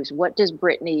shoes. What is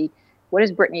Brittany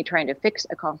trying to fix,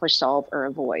 accomplish, solve, or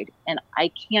avoid? And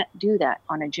I can't do that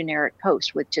on a generic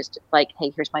post with just like,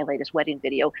 hey, here's my latest wedding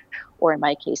video, or in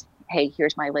my case, hey,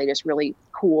 here's my latest really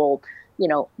cool,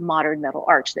 modern metal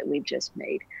arch that we've just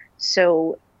made.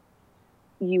 So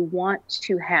you want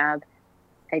to have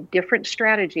a different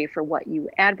strategy for what you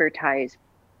advertise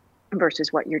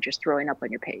versus what you're just throwing up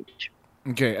on your page.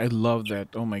 Okay, I love that.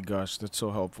 Oh my gosh, that's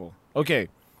so helpful. Okay.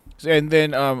 And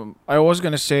then I was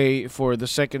going to say for the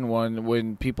second one,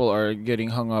 when people are getting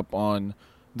hung up on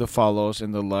the follows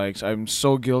and the likes, I'm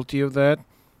so guilty of that.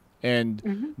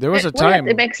 And there was a time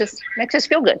it makes us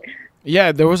feel good.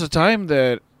 Yeah, there was a time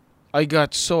that I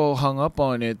got so hung up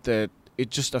on it that it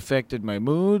just affected my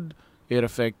mood. It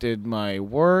affected my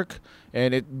work,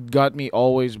 and it got me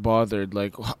always bothered.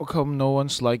 Like, how come no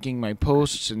one's liking my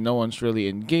posts and no one's really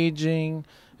engaging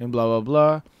and blah,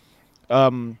 blah,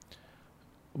 blah.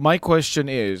 My question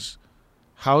is,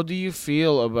 how do you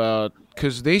feel about,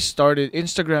 because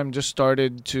Instagram just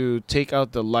started to take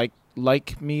out the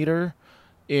like meter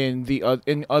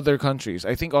in other countries.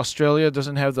 I think Australia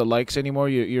doesn't have the likes anymore.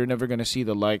 You're never going to see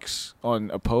the likes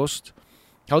on a post.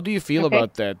 How do you feel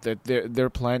about that they're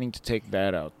planning to take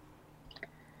that out?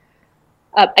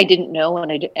 I didn't know,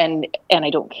 and I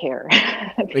don't care.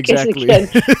 Exactly.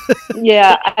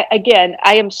 Again,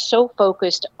 I am so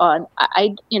focused on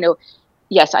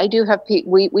yes, I do have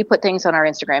we put things on our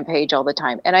Instagram page all the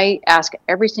time, and I ask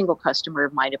every single customer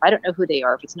of mine, if I don't know who they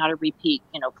are, if it's not a repeat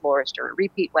florist or a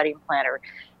repeat wedding planner.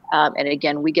 And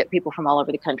again, we get people from all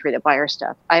over the country that buy our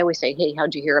stuff. I always say, hey,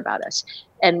 how'd you hear about us?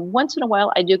 And once in a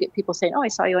while, I do get people saying, oh, I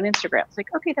saw you on Instagram. It's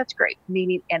like, okay, that's great.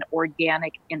 Meaning an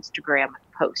organic Instagram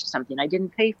post, something I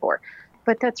didn't pay for.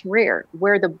 But that's rare.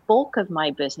 Where the bulk of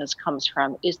my business comes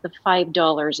from is the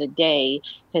 $5 a day,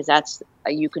 because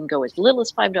you can go as little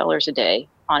as $5 a day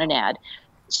on an ad.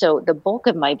 So the bulk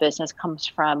of my business comes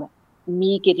from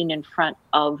me getting in front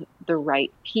of the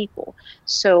right people.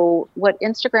 So what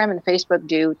Instagram and Facebook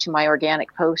do to my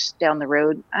organic posts down the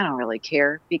road, I don't really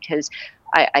care, because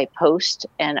I post,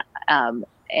 and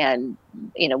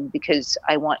because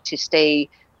I want to stay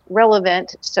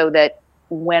relevant, so that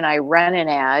when I run an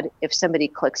ad, if somebody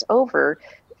clicks over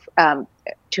um,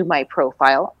 to my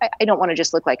profile, I don't want to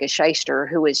just look like a shyster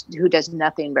who does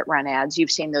nothing but run ads.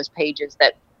 You've seen those pages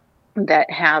that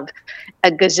have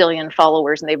a gazillion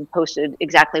followers and they've posted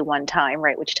exactly one time,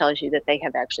 right? Which tells you that they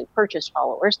have actually purchased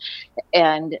followers.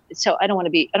 And so I don't want to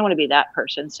be that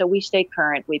person. So we stay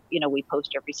current. We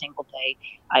post every single day.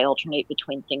 I alternate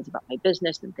between things about my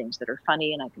business and things that are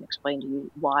funny. And I can explain to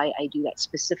you why I do that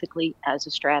specifically as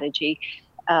a strategy.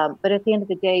 But at the end of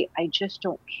the day, I just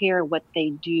don't care what they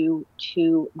do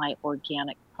to my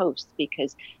organic posts,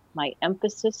 because my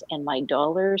emphasis and my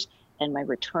dollars and my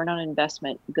return on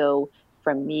investment go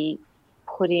from me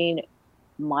putting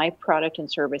my product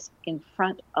and service in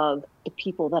front of the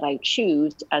people that I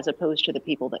choose, as opposed to the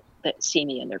people that see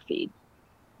me in their feed.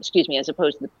 Excuse me, as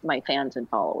opposed to my fans and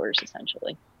followers,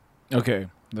 essentially. Okay,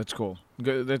 that's cool.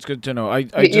 Good, that's good to know.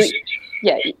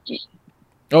 Yeah.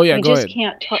 Oh yeah, You go just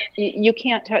ahead. can't. You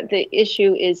can't. The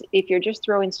issue is, if you're just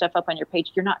throwing stuff up on your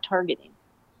page, you're not targeting.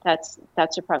 That's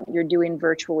a problem. You're doing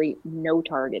virtually no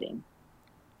targeting.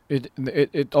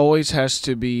 It always has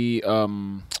to be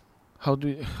how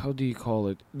do you call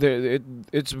it?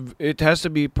 It has to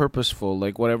be purposeful.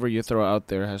 Like whatever you throw out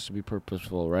there has to be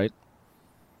purposeful, right?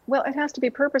 Well, it has to be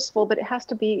purposeful, but it has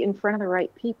to be in front of the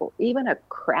right people. Even a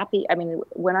crappy, I mean,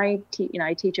 when I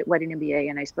teach at Wedding MBA,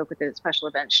 and I spoke at the special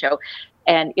events show,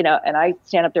 and I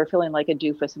stand up there feeling like a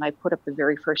doofus, and I put up the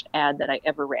very first ad that I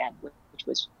ever ran, which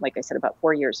was, like I said, about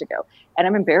 4 years ago. And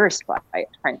I'm embarrassed by it,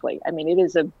 frankly. I mean, it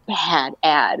is a bad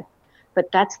ad,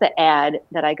 but that's the ad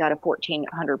that I got a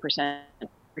 1,400%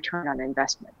 return on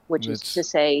investment, which is That's to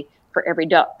say, for every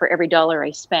dollar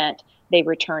I spent, they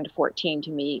returned 14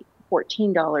 to me,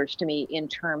 $14 to me, in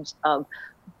terms of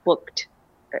booked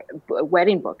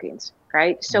wedding bookings,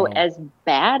 right? So wow. as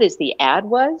bad as the ad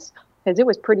was, because it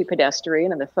was pretty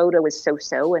pedestrian and the photo was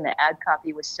so-so and the ad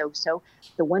copy was so-so,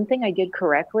 the one thing I did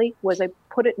correctly was I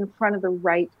put it in front of the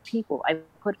right people. I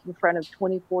put it in front of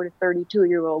 24 to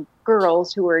 32-year-old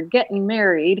girls who were getting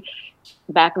married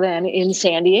back then in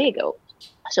San Diego.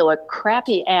 So a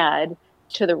crappy ad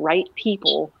to the right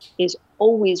people is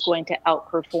always going to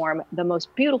outperform the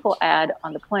most beautiful ad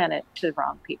on the planet to the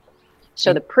wrong people.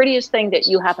 So the And prettiest thing that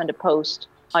you happen to post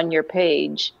on your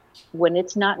page, when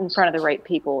it's not in front of the right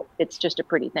people, it's just a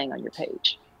pretty thing on your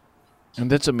page. and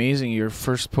that's amazing. Your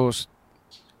first post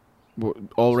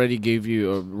already gave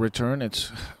you a return.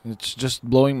 It's just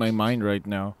blowing my mind right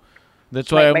now. That's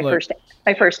why My I'm my like first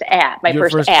my first ad, my your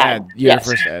first first ad. ad. Your Yes,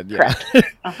 first ad. Yeah. correct.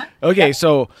 Uh-huh. Okay, Yep.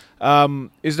 so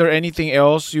is there anything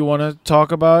else you want to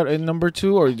talk about in number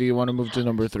two, or do you want to move to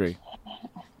number three?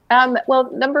 Well,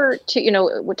 number two,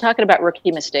 we're talking about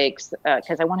rookie mistakes,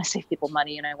 because I want to save people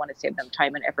money and I want to save them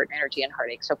time and effort and energy and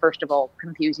heartache. So first of all,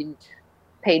 confusing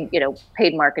paid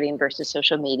marketing versus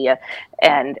social media,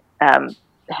 and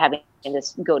having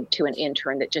this go to an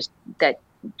intern that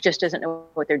just doesn't know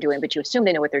what they're doing, but you assume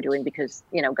they know what they're doing because,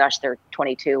 gosh, they're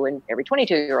 22 and every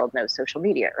 22-year-old knows social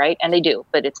media, right? And they do,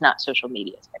 but it's not social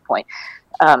media, is my point.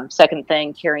 Second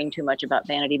thing, caring too much about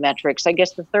vanity metrics. I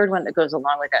guess the third one that goes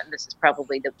along with that, and this is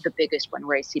probably the biggest one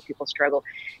where I see people struggle,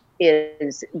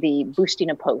 is the boosting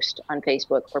a post on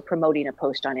Facebook or promoting a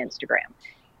post on Instagram.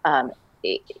 Um,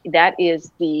 that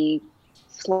is the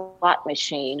slot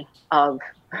machine of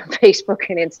Facebook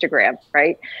and Instagram,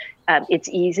 right? It's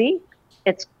easy.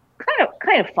 It's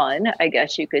kind of fun, I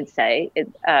guess you could say.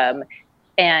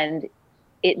 And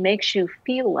it makes you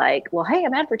feel like, well, hey,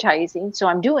 I'm advertising, so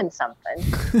I'm doing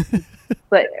something.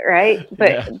 But right,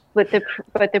 Yeah. but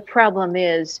the problem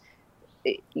is,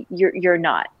 you're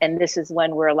not. And this is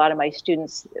one where a lot of my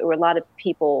students, or a lot of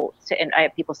people say, and I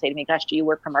have people say to me, gosh, do you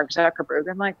work for Mark Zuckerberg?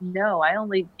 I'm like, no, I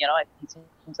only, he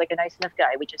seems like a nice enough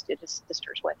guy. We just did his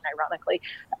sister's wedding, ironically.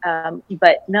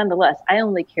 But nonetheless, I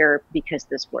only care because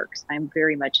this works. I'm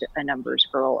very much a numbers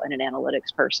girl and an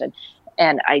analytics person,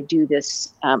 and I do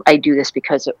this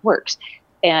because it works.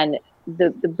 And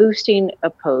the boosting a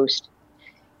post,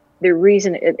 the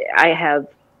reason I have,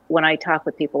 when I talk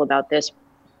with people about this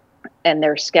and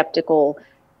they're skeptical,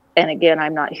 and again,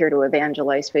 I'm not here to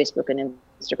evangelize Facebook and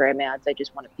Instagram ads.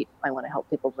 I want to help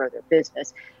people grow their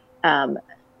business. Um,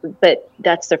 but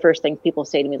that's the first thing people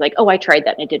say to me, like, oh, I tried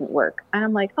that and it didn't work. And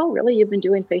I'm like, oh, really? You've been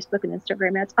doing Facebook and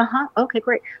Instagram ads? Uh-huh. Okay,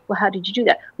 great. Well, how did you do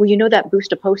that? Well, that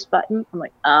boost a post button? I'm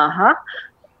like, uh-huh.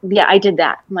 Yeah, I did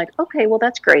that. I'm like, okay, well,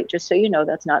 that's great. Just so you know,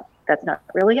 that's That's not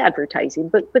really advertising,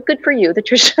 but good for you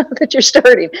that you're that you're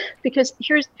starting. Because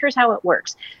here's how it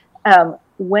works.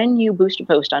 When you boost a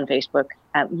post on Facebook,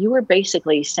 you are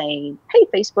basically saying, "Hey,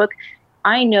 Facebook,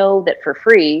 I know that for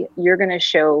free you're going to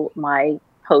show my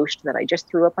post that I just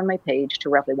threw up on my page to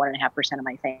roughly 1.5% of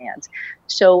my fans.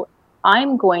 So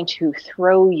I'm going to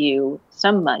throw you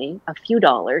some money, a few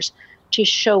dollars, to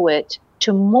show it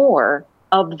to more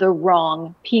of the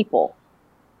wrong people."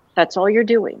 That's all you're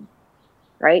doing,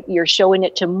 right? You're showing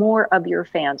it to more of your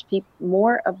fans,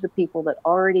 more of the people that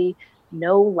already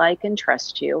know, like, and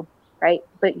trust you, right?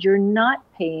 But you're not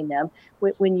paying them.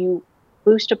 When you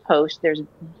boost a post, there's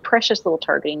precious little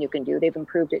targeting you can do. They've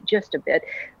improved it just a bit,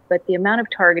 but the amount of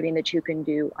targeting that you can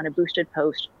do on a boosted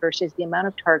post versus the amount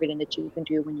of targeting that you can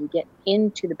do when you get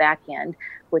into the back end,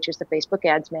 which is the Facebook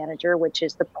Ads Manager, which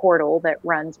is the portal that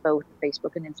runs both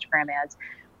Facebook and Instagram ads,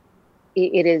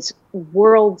 it is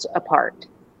worlds apart.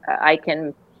 I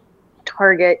can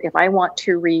target, if I want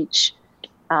to reach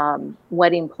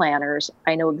wedding planners,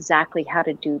 I know exactly how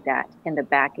to do that in the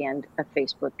back end of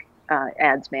Facebook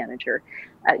Ads Manager.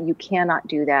 You cannot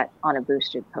do that on a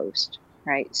boosted post,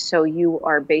 right? So you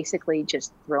are basically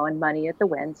just throwing money at the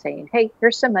wind, saying, "Hey,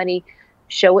 here's some money.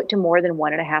 Show it to more than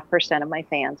 1.5% of my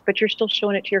fans," but you're still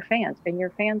showing it to your fans, and your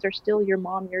fans are still your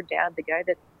mom, your dad, the guy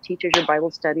that teaches your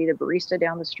Bible study, the barista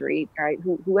down the street, right?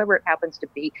 Whoever it happens to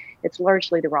be. It's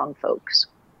largely the wrong folks.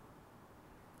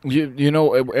 You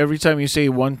know, every time you say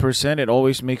 1%, it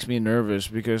always makes me nervous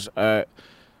because I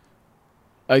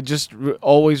just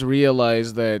always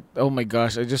realize that, oh my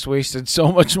gosh, I just wasted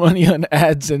so much money on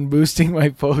ads and boosting my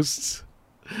posts.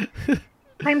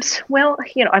 I'm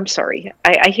sorry.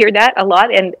 I hear that a lot,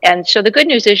 and so the good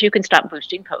news is you can stop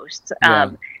boosting posts,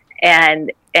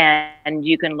 and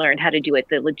you can learn how to do it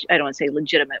I don't want to say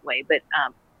legitimate way, but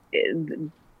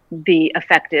the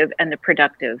effective and the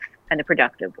productive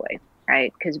way,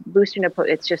 right? Because boosting a post,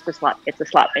 it's just a slot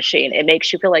machine. It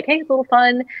makes you feel like, hey, it's a little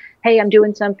fun. Hey, I'm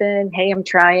doing something. Hey, I'm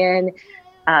trying.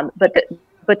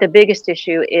 But the biggest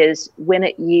issue is when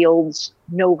it yields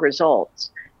no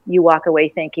results. You walk away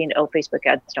thinking, oh, Facebook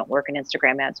ads don't work and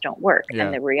Instagram ads don't work. Yeah.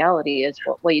 And the reality is,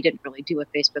 well, you didn't really do a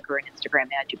Facebook or an Instagram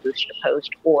ad. You boosted a post,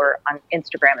 or on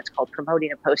Instagram, it's called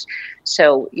promoting a post.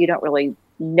 So you don't really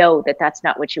know that that's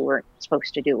not what you were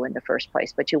supposed to do in the first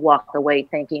place. But you walk away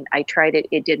thinking, I tried it,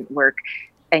 it didn't work.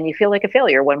 And you feel like a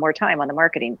failure one more time on the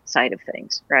marketing side of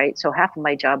things, right? So half of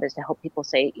my job is to help people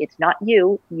say, it's not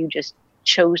you just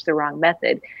chose the wrong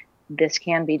method. This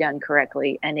can be done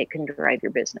correctly, and it can drive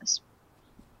your business.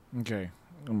 Okay.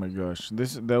 Oh my gosh,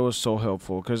 that was so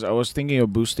helpful because I was thinking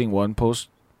of boosting one post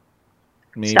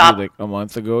maybe like a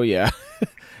month ago. Yeah,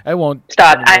 I won't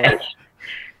stop.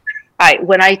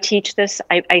 When I teach this,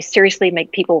 I seriously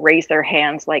make people raise their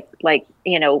hands, like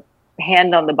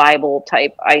hand on the Bible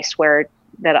type. I swear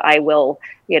that I will,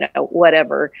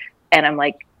 whatever, and I'm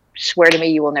like, swear to me,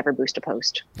 you will never boost a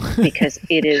post because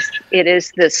it is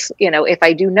this. If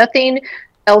I do nothing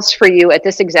else for you at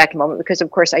this exact moment, because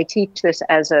of course I teach this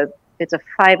it's a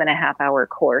 5.5-hour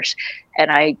course,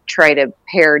 and I try to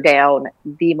pare down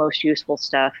the most useful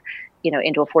stuff,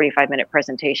 into a 45-minute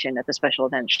presentation at the special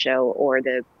events show or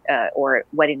the or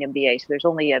Wedding MBA.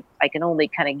 So I can only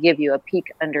kind of give you a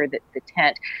peek under the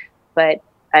tent, but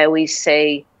I always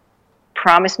say,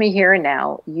 promise me here and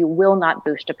now, you will not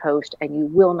boost a post and you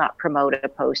will not promote a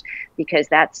post, because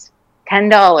that's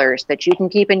 $10 that you can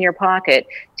keep in your pocket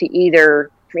to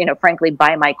either, frankly,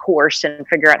 buy my course and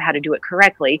figure out how to do it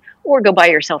correctly, or go buy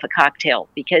yourself a cocktail,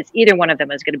 because either one of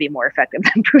them is going to be more effective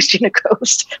than boosting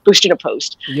a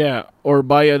post. Yeah, or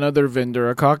buy another vendor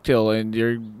a cocktail and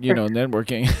you're,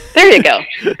 networking. There you go.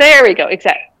 There we go.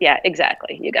 Exactly. Yeah,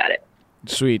 exactly. You got it.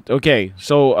 Sweet. Okay,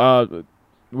 so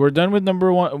we're done with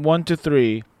number 1 to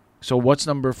 3. So what's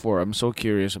number 4? I'm so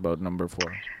curious about number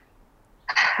 4.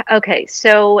 Okay,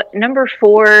 so number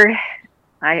 4,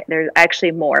 there's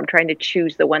actually more. I'm trying to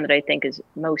choose the one that I think is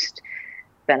most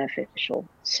beneficial.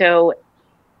 So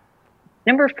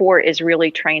number 4 is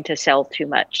really trying to sell too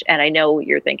much. And I know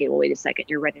you're thinking, well, wait a second,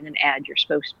 you're running an ad.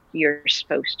 You're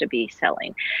supposed to be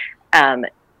selling.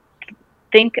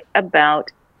 Think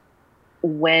about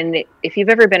if you've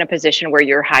ever been in a position where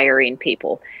you're hiring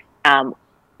people,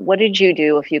 what did you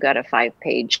do if you got a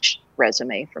 5-page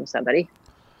resume from somebody?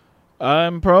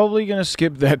 I'm probably going to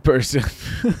skip that person.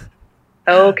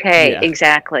 Okay, yeah.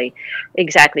 Exactly.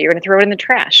 You're going to throw it in the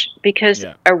trash, because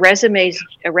a resume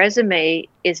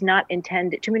is not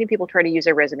intended. Too many people try to use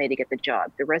a resume to get the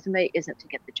job. The resume isn't to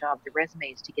get the job. The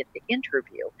resume is to get the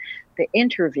interview. The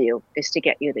interview is to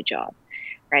get you the job,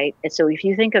 right? And so if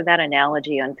you think of that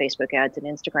analogy on Facebook ads and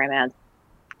Instagram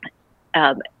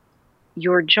ads,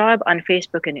 your job on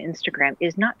Facebook and Instagram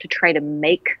is not to try to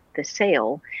make the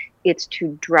sale, it's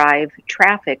to drive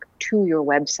traffic to your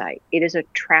website. It is a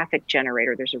traffic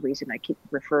generator. There's a reason I keep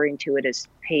referring to it as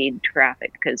paid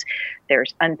traffic, because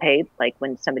there's unpaid, like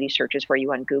when somebody searches for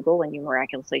you on Google and you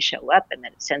miraculously show up and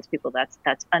then it sends people, that's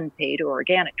unpaid or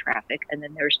organic traffic. And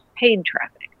then there's paid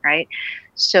traffic, right?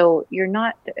 So you're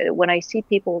not, when I see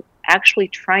people actually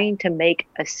trying to make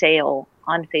a sale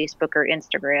on Facebook or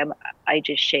Instagram, I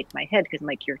just shake my head, because I'm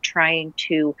like, you're trying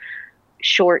to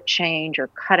shortchange or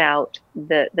cut out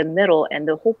the middle. And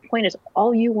the whole point is,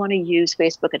 all you want to use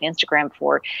Facebook and Instagram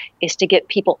for is to get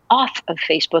people off of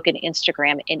Facebook and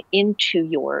Instagram and into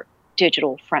your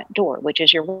digital front door, which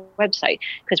is your website.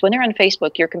 Because when they're on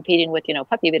Facebook, you're competing with,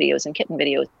 puppy videos and kitten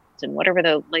videos and whatever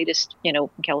the latest, in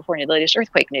California, the latest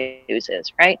earthquake news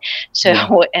is, right? So,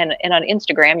 Yeah. and on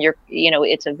Instagram,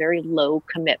 it's a very low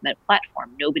commitment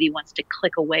platform. Nobody wants to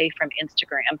click away from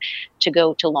Instagram to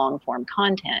go to long form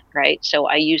content, right? So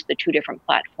I use the two different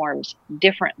platforms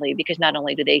differently, because not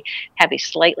only do they have a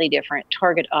slightly different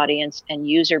target audience and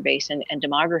user base and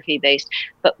demography based,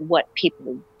 but what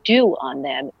people do on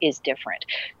them is different.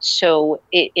 So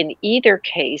in either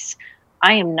case,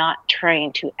 I am not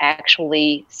trying to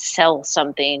actually sell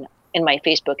something in my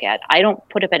Facebook ad. I don't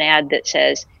put up an ad that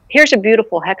says, here's a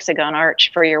beautiful hexagon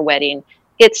arch for your wedding.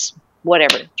 It's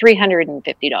whatever,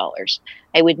 $350.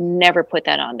 I would never put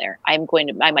that on there. I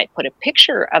might put a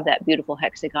picture of that beautiful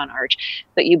hexagon arch,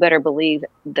 but you better believe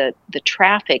the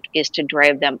traffic is to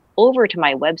drive them over to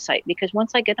my website, because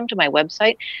once I get them to my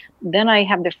website, then I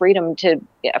have the freedom to,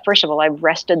 first of all, I've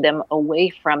wrested them away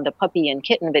from the puppy and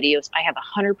kitten videos. I have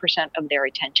 100% of their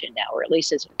attention now, or at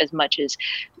least as much as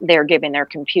they're giving their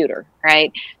computer,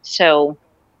 right? So,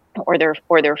 or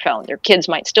their phone. Their kids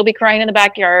might still be crying in the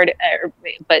backyard,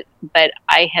 but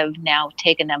I have now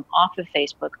taken them off of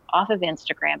Facebook, off of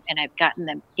Instagram, and I've gotten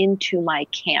them into my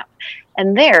camp.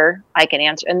 And there I can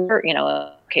answer. And there, in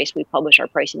case we publish our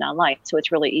pricing online, so it's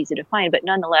really easy to find. But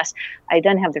nonetheless, I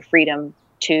then have the freedom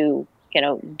to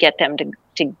get them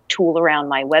to tool around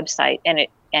my website,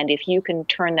 and if you can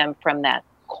turn them from that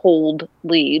cold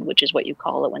lead, which is what you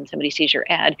call it when somebody sees your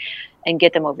ad, and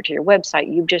get them over to your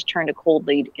website, you've just turned a cold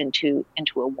lead into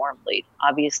a warm lead.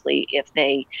 Obviously, if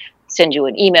they send you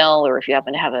an email, or if you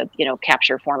happen to have a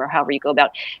capture form, or however you go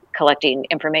about collecting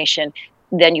information,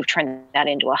 then you've turned that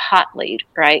into a hot lead,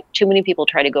 right? Too many people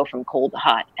try to go from cold to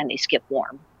hot and they skip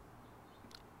warm.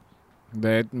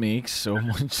 That makes so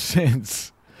much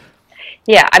sense.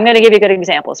 Yeah, I'm going to give you a good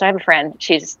example. So I have a friend,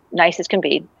 she's nice as can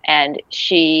be, and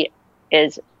she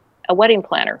is a wedding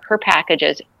planner. Her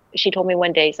packages, she told me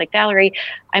one day, it's like, Valerie,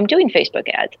 I'm doing Facebook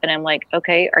ads. And I'm like,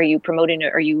 okay, are you promoting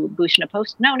it? Are you boosting a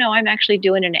post? No, I'm actually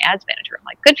doing an ads manager. I'm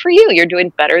like, good for you. You're doing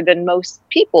better than most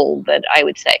people, that I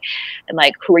would say. And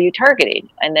like, who are you targeting?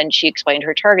 And then she explained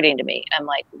her targeting to me. I'm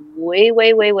like, way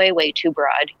too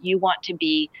broad. You want to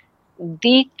be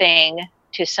the thing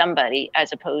to somebody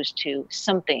as opposed to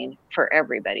something for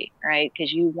everybody, right?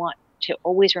 Because you want to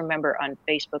always remember on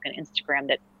Facebook and Instagram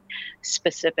that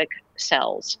specific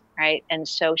sells, right? And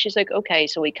so she's like, okay,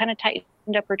 so we kind of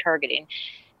tightened up her targeting.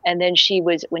 And then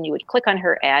when you would click on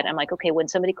her ad, I'm like, okay, when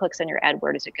somebody clicks on your ad,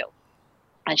 where does it go?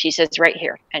 And she says, right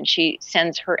here. And she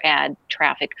sends her ad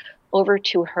traffic over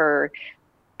to her,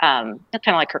 kind of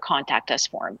like her contact us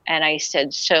form. And I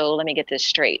said, so let me get this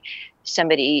straight.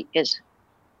 Somebody is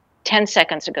 10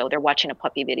 seconds ago, they're watching a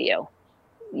puppy video.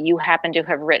 You happen to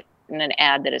have written an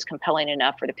ad that is compelling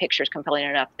enough, or the picture is compelling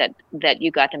enough that you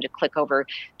got them to click over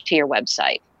to your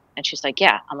website. And she's like,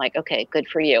 yeah. I'm like, okay, good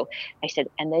for you. I said,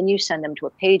 and then you send them to a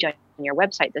page on your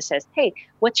website that says, hey,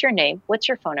 what's your name? What's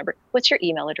your phone number? What's your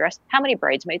email address? How many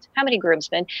bridesmaids? How many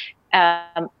groomsmen?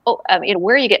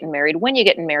 Where are you getting married? When you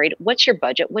getting married? What's your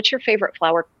budget? What's your favorite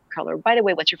flower color? By the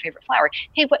way, what's your favorite flower?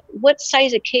 Hey, what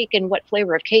size of cake and what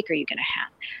flavor of cake are you going to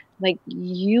have? Like,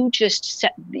 you just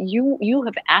said, you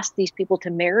have asked these people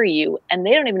to marry you, and they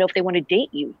don't even know if they want to date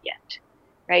you yet,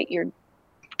 right? You're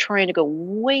trying to go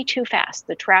way too fast.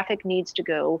 The traffic needs to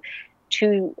go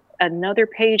to another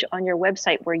page on your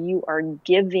website where you are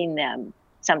giving them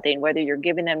something, whether you're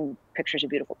giving them pictures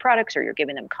of beautiful products or you're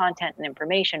giving them content and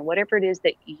information, whatever it is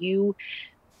that you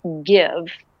give,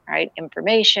 right?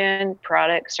 Information,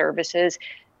 products, services,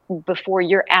 before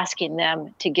you're asking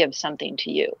them to give something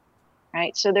to you.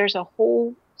 Right. So there's a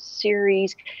whole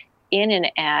series in an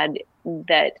ad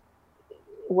that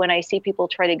when I see people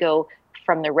try to go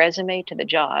from the resume to the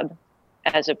job,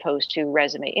 as opposed to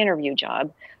resume interview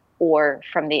job, or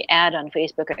from the ad on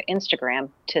Facebook or Instagram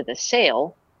to the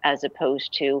sale, as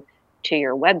opposed to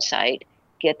your website,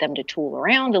 get them to tool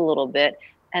around a little bit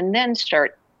and then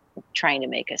start trying to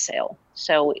make a sale.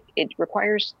 So it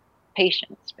requires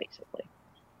patience, basically.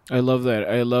 I love that.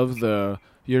 I love the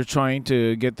you're trying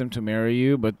to get them to marry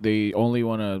you, but they only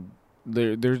want to.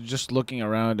 They're just looking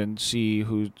around and see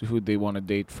who they want to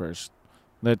date first.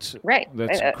 That's Right.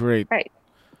 that's great. Right.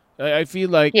 I feel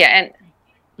like Yeah. And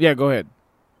yeah. Go ahead.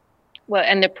 well,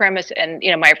 and the premise, and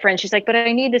my friend, she's like, but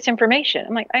I need this information.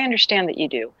 I'm like, I understand that you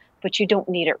do, but you don't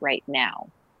need it right now.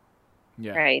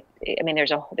 Yeah. Right. I mean,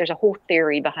 there's a whole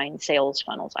theory behind sales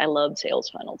funnels. I love sales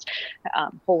funnels,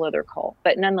 whole other call.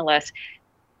 But nonetheless,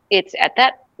 it's at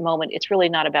that moment, it's really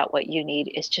not about what you need.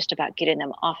 It's just about getting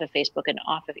them off of Facebook and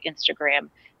off of Instagram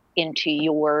into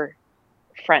your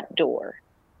front door.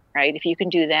 Right. If you can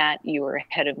do that, you're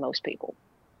ahead of most people.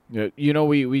 Yeah.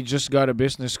 We just got a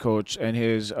business coach, and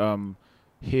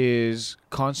his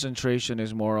concentration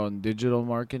is more on digital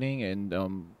marketing and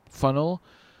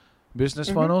business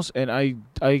Hmm. funnels, and I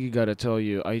gotta tell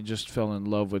you, I just fell in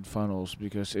love with funnels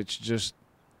because it's just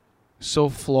so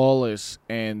flawless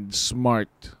and smart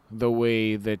the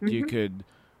way that you Hmm.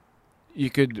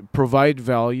 could provide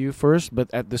value first, but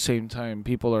at the same time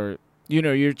people are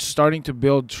you're starting to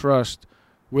build trust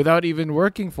without even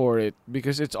working for it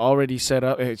because it's already set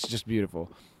up. It's just beautiful.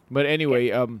 But Yep.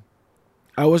 anyway,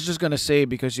 I was just gonna say,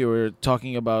 because you were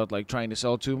talking about like trying to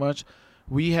sell too much,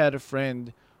 we had a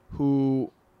friend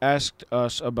who asked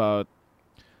us about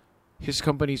his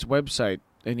company's website,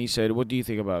 and he said, "What do you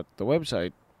think about the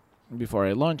website?" Before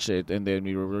I launched it, and then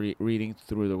we were reading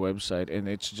through the website, and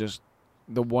it's just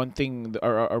the one thing.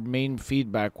 Our main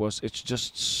feedback was it's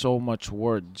just so much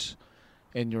words,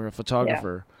 and you're a Yeah.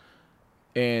 photographer,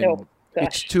 Oh and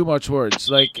it's gosh. too much words.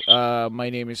 Like, my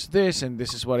name is this, and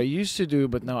this is what I used to do,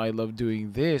 but now I love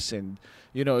doing this, and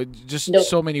just No,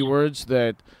 so many words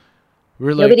that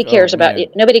we're like, nobody oh cares about you.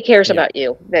 man, Nobody cares yeah, about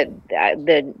you.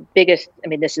 The biggest, I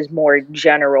mean, this is more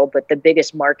general, but the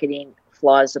biggest marketing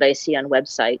flaws that I see on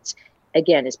websites,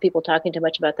 again, is people talking too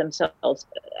much about themselves.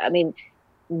 I mean,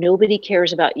 nobody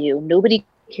cares about you. Nobody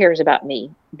cares about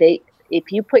me.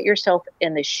 If you put yourself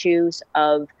in the shoes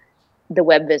of the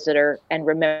web visitor and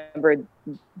remember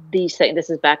these things, this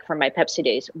is back from my Pepsi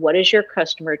days. What is your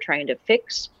customer trying to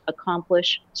fix,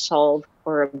 accomplish, solve,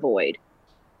 or avoid?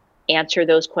 Answer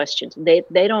those questions. They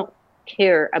don't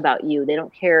care about you. They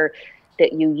don't care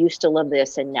that you used to love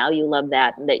this and now you love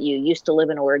that, and that you used to live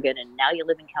in Oregon and now you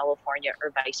live in California,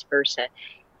 or vice versa.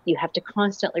 You have to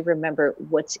constantly remember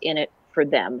what's in it for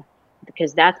them,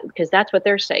 because that's what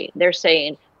they're saying. They're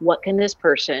saying, what can this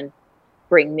person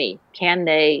bring me? Can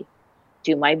they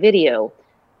do my video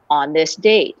on this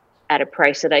date at a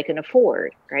price that I can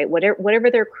afford, right?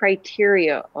 Whatever their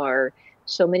criteria are.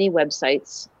 So many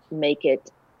websites make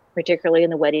it, particularly in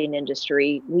the wedding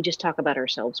industry, we just talk about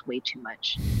ourselves way too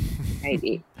much,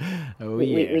 right? oh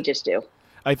We yeah. just do.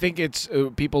 I think it's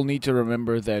people need to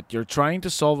remember that you're trying to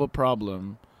solve a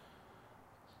problem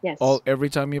all Yes. every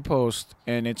time you post,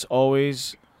 and it's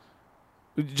always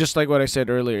just like what I said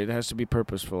earlier. It has to be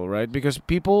purposeful, right? Because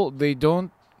people, they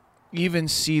don't even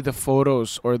see the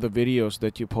photos or the videos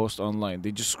that you post online.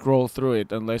 They just scroll through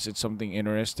it unless it's something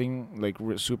interesting, like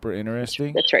super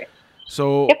interesting. That's right.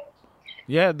 So Yep.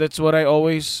 yeah, that's what I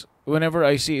always. Whenever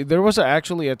I see, there was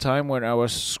actually a time when I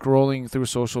was scrolling through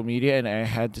social media and I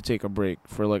had to take a break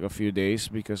for like a few days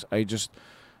because I just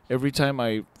every time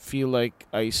I feel like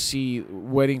I see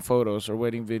wedding photos or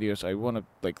wedding videos, I want to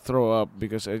like throw up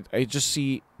because I just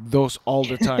see those all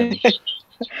the time.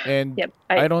 And Yep.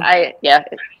 I don't, Yeah.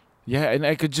 yeah, and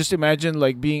I could just imagine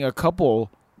like being a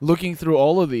couple looking through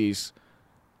all of these,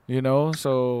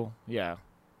 So, yeah,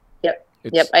 Yep.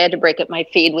 Yep. it's, I had to break up my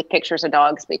feed with pictures of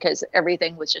dogs because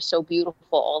everything was just so beautiful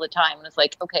all the time. And it's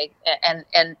like, okay.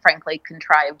 And frankly,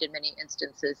 contrived in many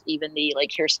instances. Even the,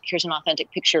 like, here's an authentic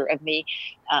picture of me.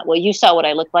 Well, you saw what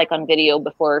I looked like on video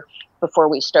before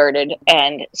we started.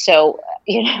 And so,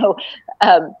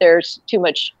 there's too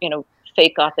much,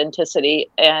 fake authenticity.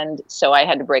 And so I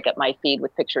had to break up my feed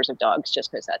with pictures of dogs just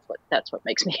because that's what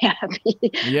makes me happy.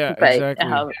 yeah, But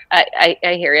exactly. I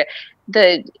hear you.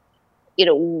 The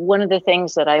One of the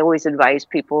things that I always advise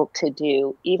people to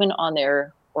do, even on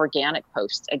their organic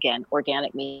posts, again,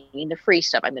 organic meaning the free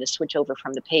stuff. I'm going to switch over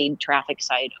from the paid traffic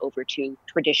side over to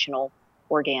traditional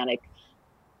organic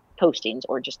postings,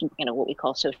 or just, what we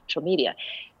call social media.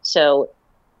 So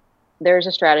there's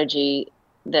a strategy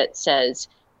that says,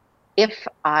 if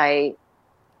I,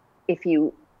 if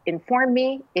you inform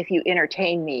me, if you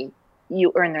entertain me,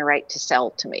 you earn the right to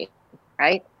sell to me,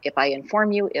 right? If I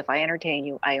inform you, if I entertain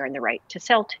you, I earn the right to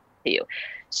sell to you.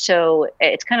 So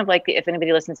it's kind of like, if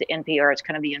anybody listens to NPR, it's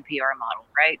kind of the NPR model,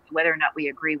 right? Whether or not we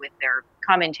agree with their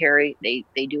commentary, they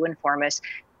do inform us,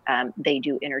 they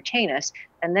do entertain us,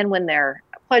 and then when their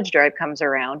pledge drive comes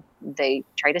around, they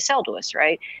try to sell to us,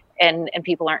 right? And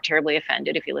people aren't terribly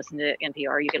offended. If you listen to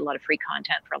NPR, you get a lot of free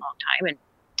content for a long time. And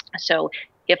so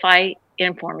if I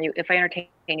inform you, if I entertain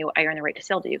you, I earn the right to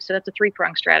sell to you. So that's a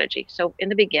three-pronged strategy. So in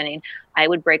the beginning, I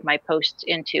would break my posts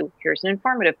into, here's an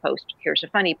informative post, here's a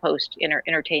funny post,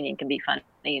 entertaining can be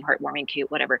funny, heartwarming,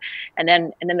 cute, whatever. And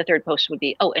then the third post would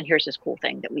be, oh, and here's this cool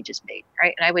thing that we just made,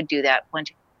 right? And I would do that 1,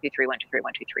 2, 3, 1, 2, 3,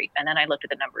 1, 2, 3. And then I looked at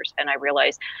the numbers and I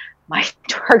realized my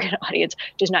target audience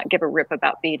does not give a rip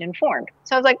about being informed.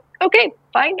 So I was like, okay,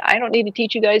 fine. I don't need to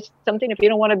teach you guys something if you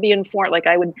don't want to be informed. Like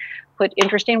I would put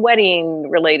interesting wedding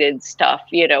related stuff,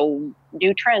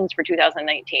 new trends for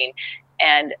 2019.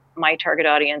 And my target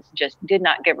audience just did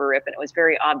not give a rip. And it was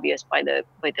very obvious by the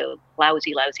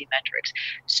lousy metrics.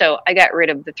 So I got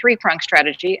rid of the 3-prong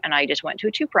strategy and I just went to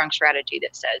a 2-prong strategy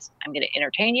that says, I'm going to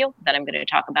entertain you. Then I'm going to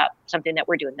talk about something that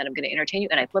we're doing. Then I'm going to entertain you.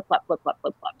 And I flip, flop, flip, flop,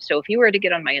 flip, flop. So if you were to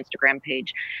get on my Instagram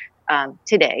page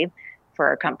today, for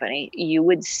our company, you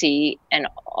would see an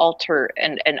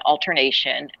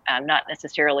alternation, not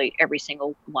necessarily every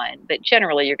single one, but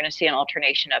generally you're going to see an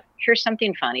alternation of here's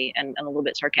something funny and a little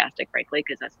bit sarcastic, frankly,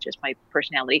 because that's just my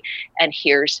personality. And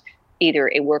here's either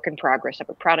a work in progress of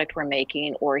a product we're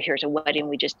making, or here's a wedding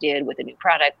we just did with a new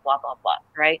product, blah, blah, blah,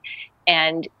 right?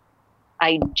 And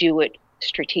I do it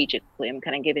strategically. I'm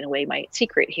kind of giving away my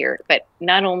secret here, but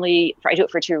I do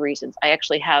it for 2 reasons. I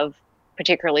actually have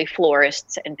particularly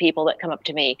florists and people that come up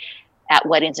to me at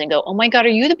weddings and go, oh my God, are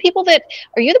you the people that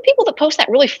post that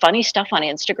really funny stuff on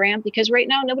Instagram? Because right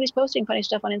now nobody's posting funny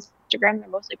stuff on Instagram. They're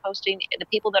mostly posting, the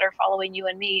people that are following you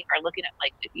and me are looking at,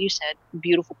 like you said,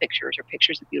 beautiful pictures or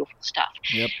pictures of beautiful stuff.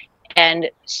 Yep.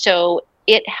 And so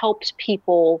it helps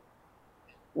people.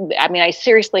 I mean, I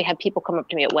seriously have people come up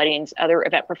to me at weddings, other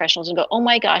event professionals, and go, oh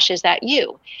my gosh, is that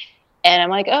you? And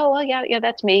I'm like, oh, well, yeah,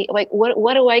 that's me. Like,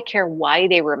 what do I care why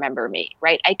they remember me,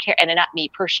 right? I care, and not me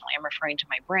personally, I'm referring to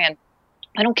my brand.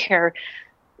 I don't care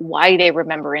why they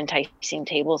remember Enticing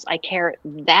Tables. I care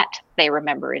that they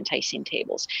remember Enticing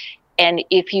Tables. And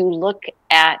if you look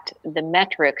at the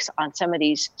metrics on some of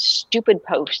these stupid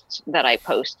posts that I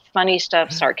post, funny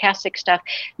stuff, sarcastic stuff,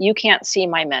 you can't see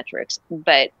my metrics,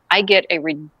 but I get a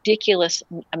ridiculous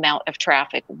amount of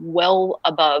traffic, well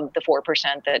above the 4%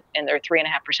 that, and their 3.5%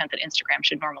 that Instagram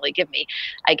should normally give me.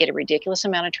 I get a ridiculous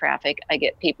amount of traffic. I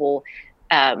get people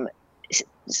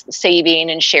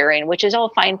saving and sharing, which is all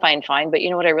fine. But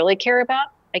you know what I really care about?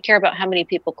 I care about how many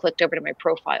people clicked over to my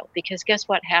profile, because guess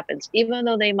what happens? Even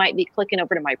though they might be clicking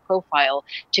over to my profile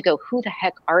to go, who the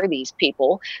heck are these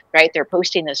people, right? They're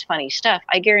posting this funny stuff.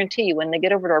 I guarantee you when they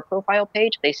get over to our profile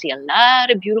page, they see a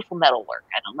lot of beautiful metalwork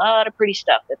and a lot of pretty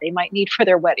stuff that they might need for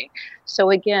their wedding. So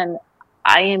again,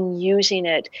 I am using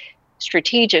it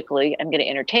strategically. I'm going to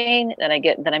entertain, then I'm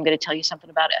going to tell you something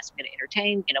about us. I'm going to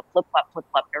entertain, flip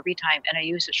flop every time. And I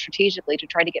use it strategically to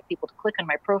try to get people to click on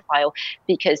my profile,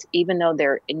 because even though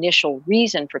their initial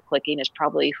reason for clicking is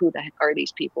probably who the heck are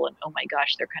these people? And oh my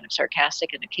gosh, they're kind of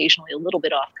sarcastic and occasionally a little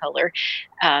bit off color.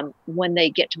 When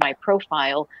they get to my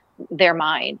profile, they're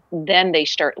mine. Then they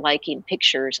start liking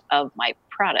pictures of my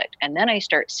product. And then I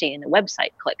start seeing the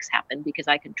website clicks happen, because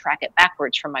I can track it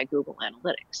backwards from my Google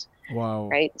Analytics. Wow.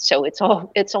 Right. So it's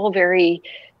all very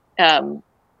kind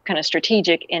of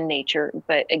strategic in nature.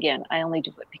 But again, I only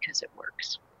do it because it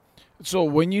works. So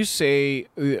when you say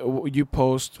you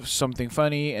post something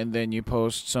funny and then you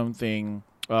post something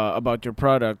about your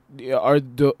product, are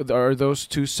those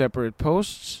 2 separate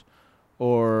posts,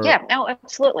 or? Yeah. No,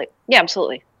 absolutely. Yeah,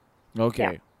 absolutely.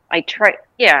 Okay. Yeah. I try.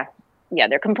 Yeah. Yeah.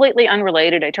 They're completely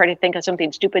unrelated. I try to think of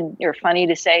something stupid or funny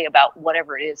to say about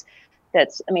whatever it is.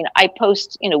 I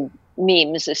post,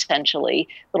 memes, essentially,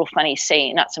 little funny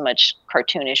saying, not so much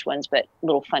cartoonish ones, but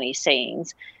little funny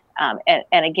sayings.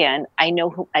 And again, I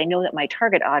know that my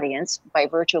target audience, by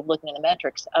virtue of looking at the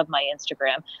metrics of my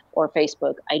Instagram or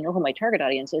Facebook, I know who my target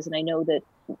audience is. And I know that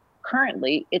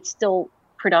currently it's still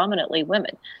predominantly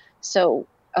women. So,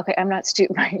 okay, I'm not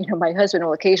stupid. My husband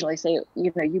will occasionally say,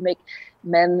 you make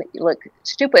men look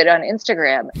stupid on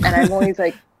Instagram. And I'm always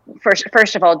like,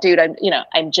 First of all, dude, I'm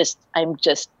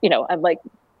like,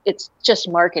 it's just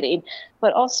marketing,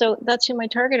 but also that's who my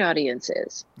target audience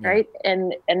is, right?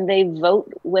 And they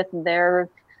vote with their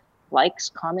likes,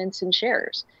 comments, and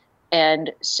shares.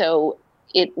 And so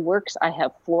it works. I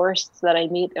have florists that I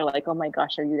meet. They're like, oh my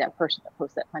gosh, are you that person that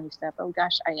posts that funny stuff? Oh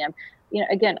gosh, I am.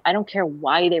 Again, I don't care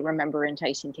why they remember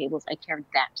Enticing Tables. I care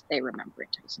that they remember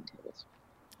Enticing Tables.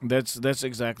 That's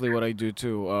exactly what I do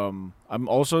too. I'm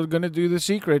also gonna do the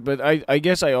secret, but I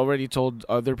guess I already told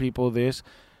other people this.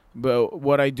 But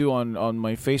what I do on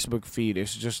my Facebook feed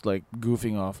is just like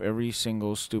goofing off. Every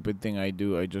single stupid thing I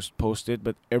do, I just post it.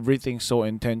 But everything's so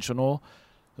intentional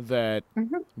that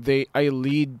Hmm. I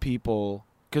lead people,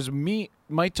 because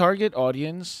my target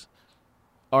audience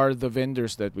are the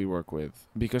vendors that we work with,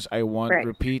 because I want Right.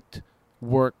 repeat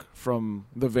work from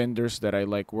the vendors that I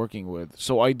like working with.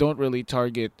 So I don't really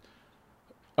target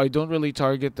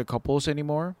the couples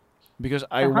anymore, because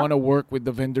I Uh-huh. want to work with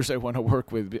the vendors I want to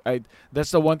work with. I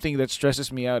That's the one thing that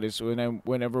stresses me out, is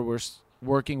whenever we're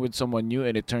working with someone new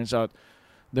and it turns out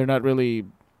they're not really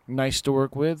nice to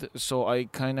work with. So I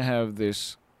kind of have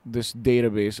this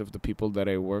database of the people that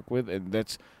I work with, and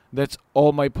that's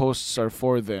all my posts are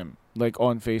for them, like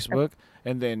on Facebook,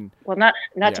 and then Well, not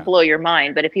to yeah. blow your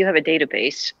mind, but if you have a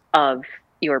database of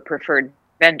your preferred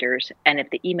vendors, and if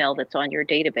the email that's on your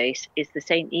database is the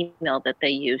same email that they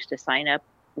use to sign up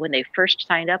when they first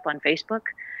signed up on Facebook,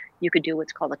 you could do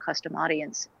what's called a custom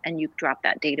audience, and you drop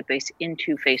that database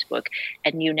into Facebook,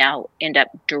 and you now end up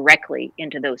directly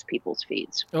into those people's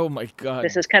feeds. Oh my god.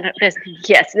 This is kind of this.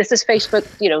 Yes, this is Facebook.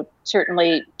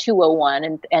 Certainly 201,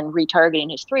 and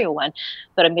retargeting is 301.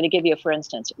 But I'm going to give you a for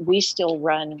instance. We still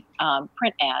run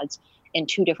print ads in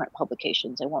two different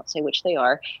publications. I won't say which they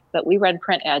are, but we run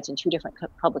print ads in two different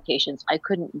publications. I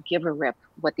couldn't give a rip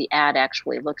what the ad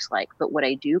actually looks like, but what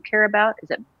I do care about is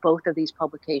that both of these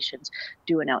publications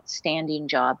do an outstanding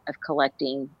job of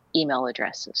collecting email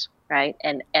addresses, right?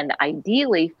 And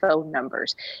ideally phone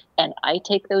numbers. And I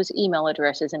take those email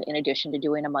addresses, and in addition to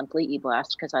doing a monthly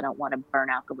e-blast, because I don't want to burn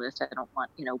out the list. I don't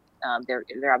want,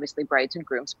 they're obviously brides and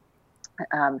grooms.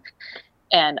 Um,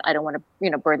 and I don't want to,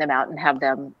 burn them out and have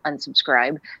them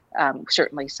unsubscribe.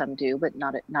 Certainly some do, but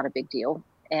not a big deal.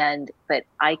 But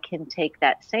I can take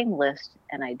that same list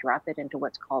and I drop it into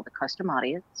what's called a custom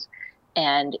audience.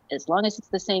 And as long as it's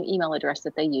the same email address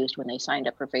that they used when they signed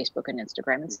up for Facebook and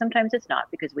Instagram, and sometimes it's not,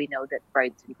 because we know that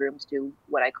brides and grooms do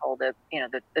what I call the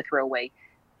throwaway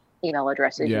email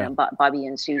addresses, Yeah. Bobby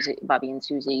and Susie,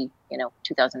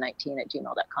 2019 at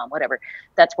gmail.com, whatever.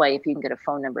 That's why if you can get a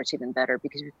phone number, it's even better,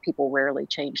 because people rarely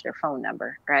change their phone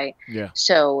number, right? Yeah.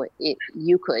 So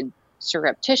you could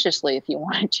surreptitiously, if you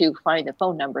wanted to, find the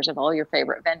phone numbers of all your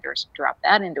favorite vendors, drop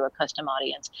that into a custom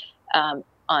audience on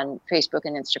Facebook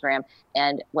and Instagram.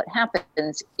 And what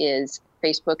happens is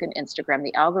Facebook and Instagram,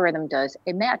 the algorithm does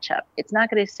a matchup. It's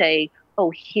not going to say,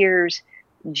 oh, here's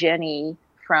Jenny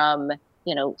from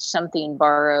something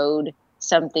borrowed,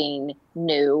 something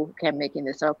new. Okay, I'm making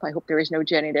this up. I hope there is no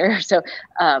Jenny there. So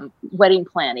wedding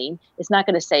planning. It's not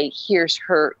going to say here's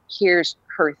her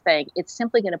thing. It's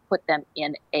simply going to put them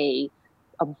in a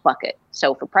bucket.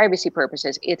 So for privacy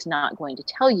purposes, it's not going to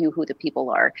tell you who the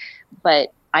people are.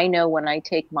 But I know when I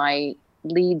take my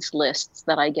leads lists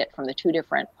that I get from the two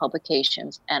different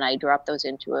publications and I drop those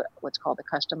into what's called a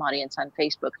custom audience on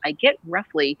Facebook, I get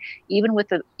roughly, even with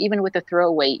the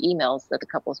throwaway emails that the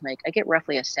couples make, I get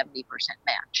roughly a 70%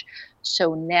 match.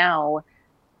 So now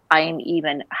I'm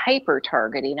even hyper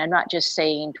targeting. I'm not just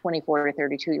saying 24 to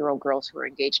 32-year-old girls who are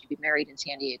engaged to be married in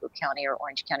San Diego County or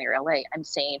Orange County or LA. I'm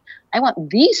saying I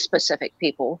want these specific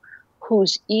people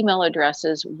whose email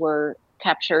addresses were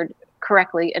captured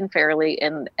correctly and fairly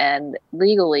and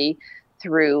legally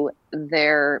through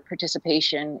their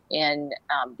participation in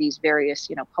these various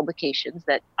publications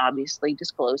that obviously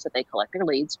disclose that they collect their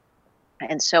leads.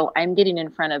 And so I'm getting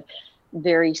in front of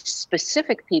very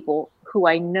specific people who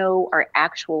I know are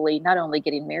actually not only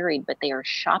getting married, but they are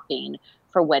shopping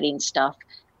for wedding stuff,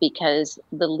 because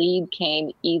the lead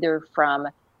came either from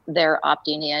their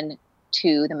opting in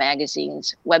to the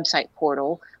magazine's website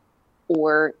portal,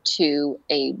 or to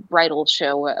a bridal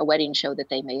show, a wedding show that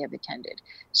they may have attended.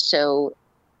 So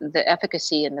the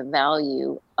efficacy and the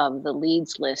value of the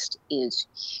leads list is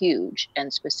huge,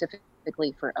 and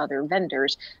specifically for other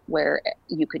vendors, where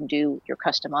you can do your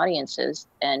custom audiences,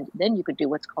 and then you could do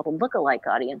what's called a lookalike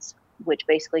audience, which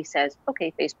basically says,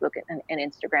 okay, Facebook and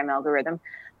Instagram algorithm,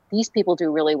 these people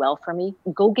do really well for me.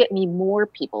 Go get me more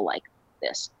people like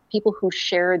this, people who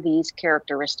share these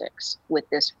characteristics with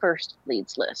this first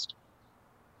leads list.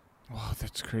 Wow,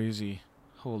 that's crazy.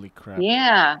 Holy crap.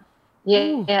 Yeah.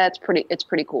 Ooh. Yeah, it's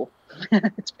pretty cool.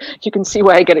 You can see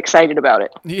why I get excited about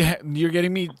it. Yeah, you're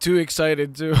getting me too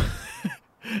excited too.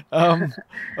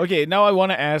 Okay, now I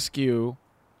want to ask you,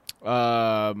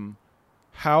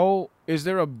 how is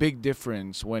there a big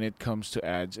difference when it comes to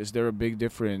ads? Is there a big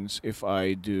difference if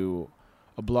I do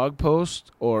a blog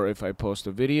post or if I post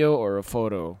a video or a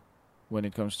photo when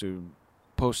it comes to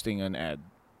posting an ad?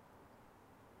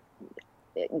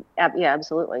 Yeah,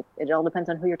 absolutely. It all depends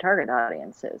on who your target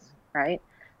audience is, right?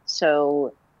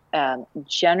 So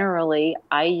generally,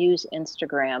 I use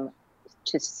Instagram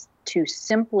to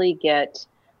simply get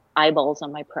eyeballs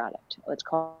on my product. It's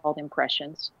called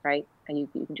impressions, right? And you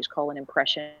can just call an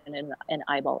impression an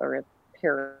eyeball, or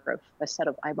a set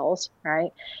of eyeballs,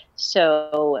 right?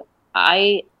 So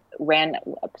I ran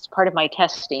as part of my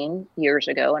testing years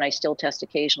ago, and I still test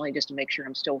occasionally just to make sure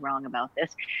I'm still wrong about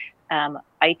this.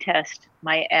 I test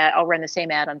my ad. I'll run the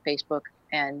same ad on Facebook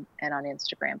and on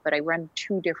Instagram, but I run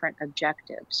two different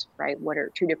objectives, right? What are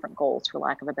two different goals, for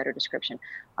lack of a better description?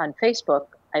 On Facebook,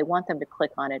 I want them to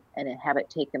click on it and have it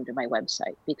take them to my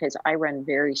website, because I run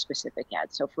very specific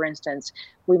ads. So for instance,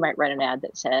 we might run an ad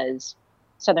that says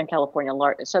Southern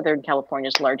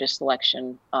California's largest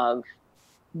selection of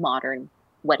modern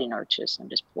wedding arches. I'm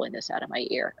just pulling this out of my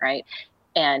ear, right?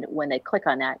 And when they click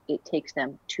on that, it takes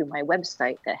them to my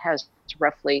website that has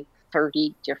roughly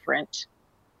 30 different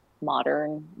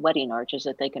modern wedding arches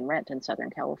that they can rent in Southern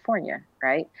California,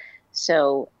 right?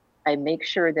 So I make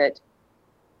sure that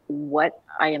what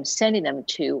I am sending them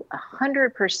to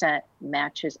 100%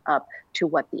 matches up to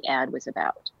what the ad was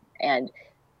about. And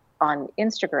on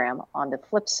Instagram, on the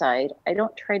flip side, I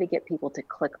don't try to get people to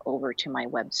click over to my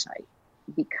website,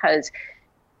 because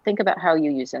think about how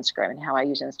you use Instagram and how I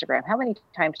use Instagram. How many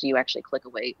times do you actually click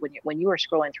away when you are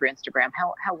scrolling through Instagram?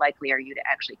 How likely are you to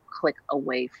actually click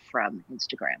away from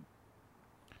Instagram?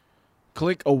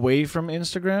 Click away from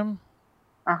Instagram?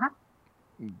 Uh-huh.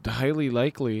 Highly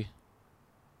likely.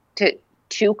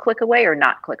 To click away or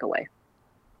not click away?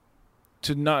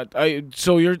 To not.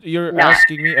 So you're Not.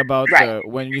 asking me about Right.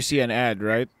 when you see an ad,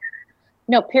 right?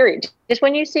 No, period. Just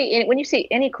when you see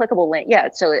any clickable link, yeah.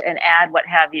 So an ad, what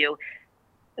have you.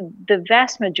 The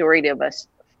vast majority of us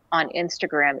on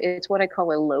Instagram, it's what I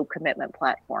call a low commitment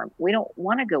platform. We don't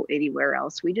want to go anywhere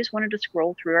else. We just wanted to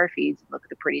scroll through our feeds and look at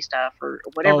the pretty stuff or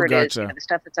whatever it is, Gotcha. the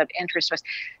stuff that's of interest to us.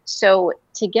 So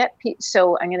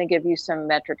so I'm going to give you some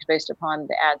metrics based upon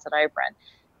the ads that I've run.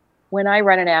 When I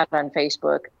run an ad on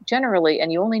Facebook, generally,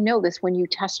 and you only know this when you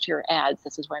test your ads,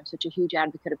 this is why I'm such a huge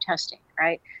advocate of testing,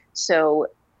 right? So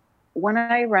when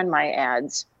I run my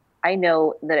ads, I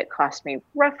know that it costs me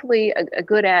roughly, a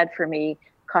good ad for me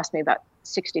cost me about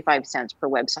 65 cents per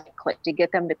website click to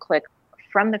get them to click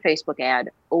from the Facebook ad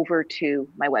over to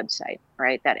my website,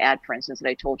 right? That ad, for instance, that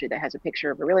I told you that has a picture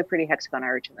of a really pretty hexagon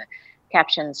arch, and the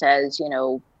caption says,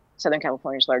 Southern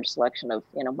California's largest selection of,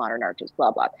 modern arches, blah,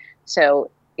 blah.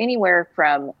 So anywhere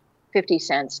from 50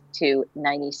 cents to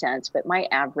 90 cents, but my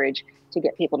average to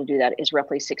get people to do that is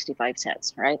roughly 65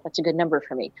 cents, right? That's a good number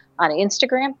for me. On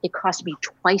Instagram, it costs me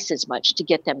twice as much to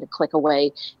get them to click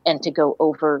away and to go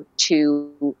over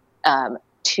to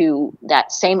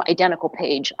that same identical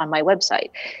page on my website.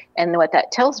 And what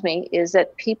that tells me is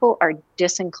that people are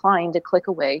disinclined to click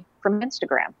away from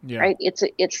Instagram, right? It's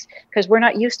because we're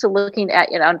not used to looking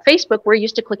at it on Facebook. We're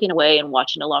used to clicking away and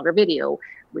watching a longer video,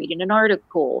 reading an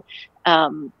article,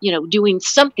 doing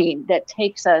something that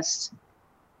takes us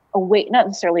away, not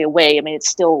necessarily away. I mean, it's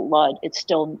still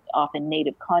often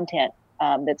native content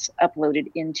that's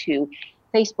uploaded into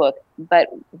Facebook, but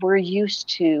we're used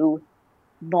to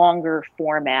longer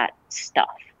format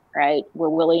stuff, right? We're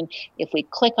willing, if we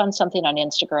click on something on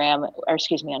Instagram, or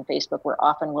excuse me, on Facebook, we're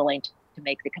often willing to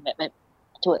make the commitment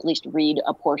to at least read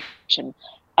a portion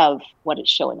of what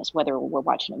it's showing us, whether we're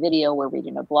watching a video, we're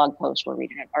reading a blog post, we're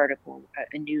reading an article,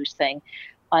 a news thing.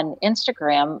 On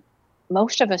Instagram,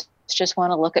 most of us just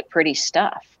want to look at pretty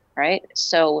stuff, right?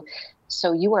 So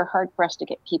you are hard pressed to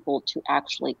get people to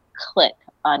actually click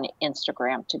on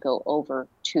Instagram to go over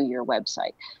to your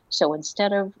website. So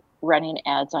instead of running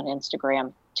ads on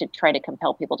Instagram to try to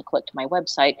compel people to click to my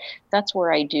website, that's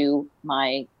where I do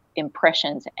my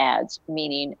impressions ads,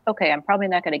 meaning, okay, I'm probably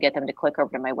not going to get them to click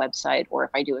over to my website, or if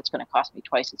I do, it's going to cost me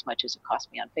twice as much as it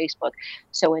cost me on Facebook.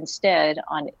 So instead,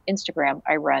 on Instagram,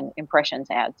 I run impressions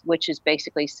ads, which is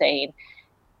basically saying,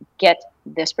 get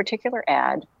this particular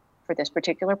ad for this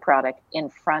particular product in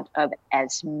front of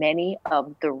as many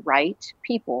of the right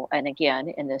people. And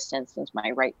again, in this instance,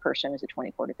 my right person is a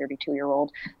 24 to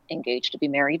 32-year-old engaged to be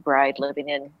married bride living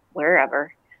in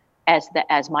wherever,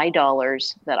 as my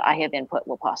dollars that I have input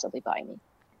will possibly buy me.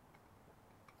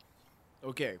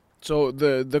 Okay. So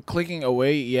the clicking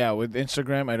away, with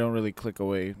Instagram, I don't really click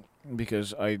away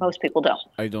because most people don't.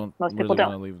 I don't Most really people don't.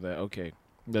 want to leave that. Okay,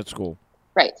 that's cool.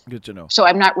 Right. Good to know. So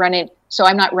I'm not running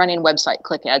website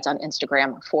click ads on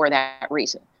Instagram for that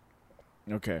reason.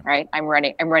 Okay. Right. I'm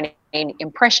running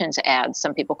impressions ads.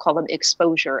 Some people call them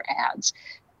exposure ads.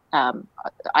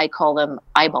 I call them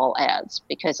eyeball ads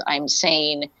because I'm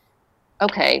saying,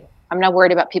 okay, I'm not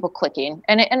worried about people clicking.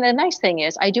 And the nice thing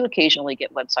is I do occasionally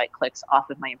get website clicks off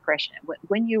of my impression.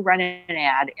 When you run an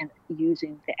ad and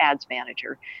using the ads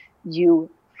manager, you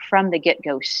from the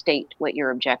get-go state what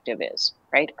your objective is,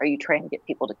 right? Are you trying to get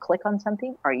people to click on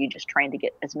something? Are you just trying to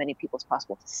get as many people as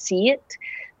possible to see it?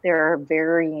 There are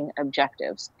varying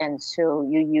objectives. And so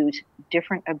you use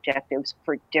different objectives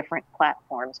for different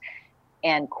platforms.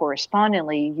 And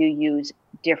correspondingly, you use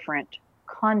different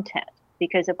content.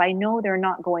 Because if I know they're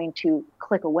not going to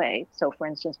click away, so for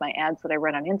instance, my ads that I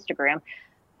run on Instagram,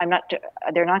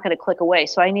 they're not going to click away.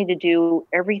 So I need to do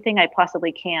everything I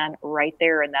possibly can right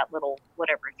there in that little,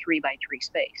 whatever, 3x3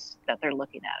 space that they're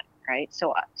looking at it, right?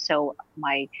 So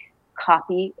my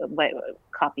copy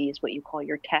is what you call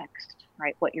your text,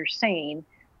 right? What you're saying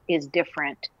is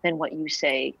different than what you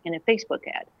say in a Facebook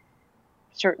ad.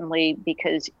 Certainly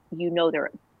because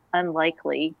they're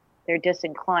unlikely, they're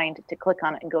disinclined to click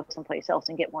on it and go someplace else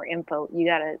and get more info. You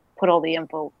got to put all the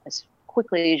info as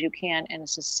quickly as you can and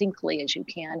as succinctly as you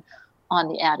can on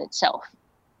the ad itself.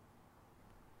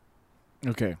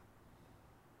 Okay.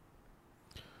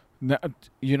 Now,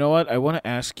 you know what? I want to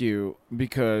ask you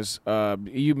because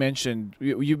you've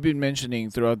been mentioning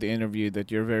throughout the interview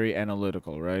that you're very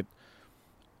analytical, right?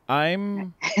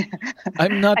 I'm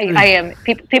not. I am.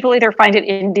 People either find it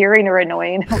endearing or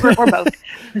annoying, or both.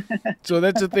 So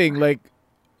that's the thing. Like,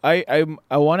 I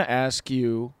want to ask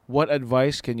you, what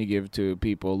advice can you give to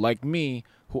people like me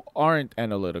who aren't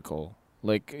analytical?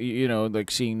 Like,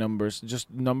 like seeing numbers, just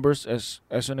numbers. As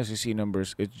soon as you see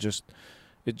numbers, it just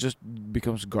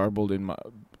becomes garbled in my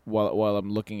while I'm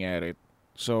looking at it.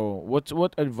 So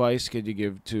what advice can you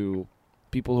give to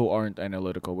people who aren't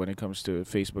analytical when it comes to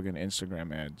Facebook and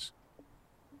Instagram ads?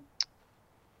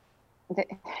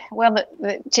 Well,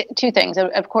 two things.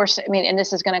 Of course, I mean, and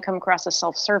this is going to come across as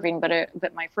self-serving, but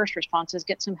my first response is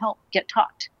get some help, get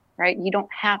taught, right? You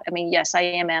don't have, I mean, yes, I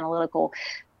am analytical,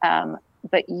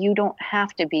 but you don't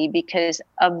have to be, because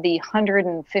of the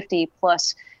 150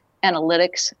 plus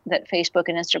analytics that Facebook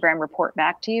and Instagram report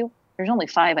back to you, there's only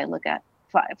 5 I look at,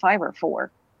 five or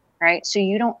 4. Right? So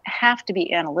you don't have to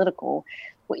be analytical.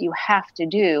 What you have to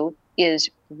do is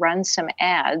run some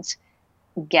ads,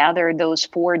 gather those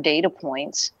 4 data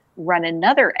points, run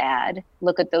another ad,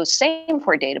 look at those same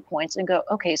 4 data points and go,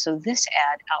 okay, so this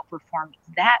ad outperformed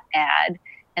that ad.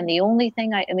 And the only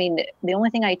thing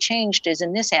I changed is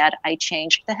in this ad, I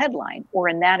changed the headline, or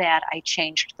in that ad, I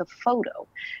changed the photo,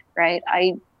 right?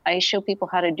 I show people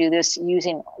how to do this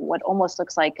using what almost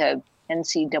looks like a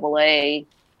NCAA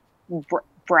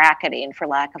bracketing, for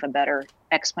lack of a better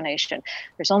explanation.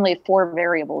 There's only 4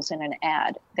 variables in an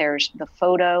ad. There's the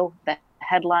photo, the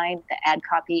headline, the ad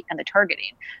copy, and the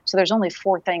targeting. So there's only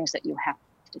 4 things that you have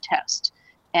to test.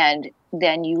 And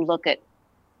then you look at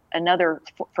another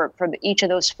for each of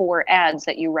those 4 ads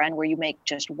that you run, where you make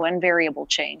just one variable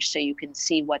change, so you can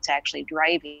see what's actually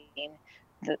driving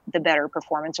the better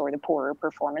performance or the poorer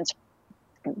performance.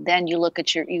 Then you look at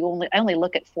I only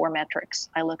look at 4 metrics.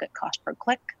 I look at cost per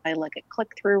click, I look at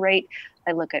click-through rate,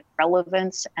 I look at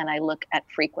relevance, and I look at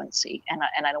frequency. And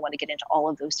I don't want to get into all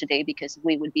of those today because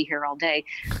we would be here all day.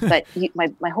 But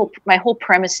my whole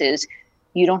premise is,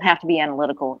 you don't have to be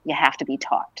analytical. You have to be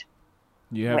taught.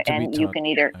 You have to be taught.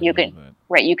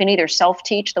 You can either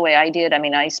self-teach the way I did. I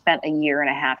mean, I spent a year and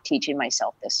a half teaching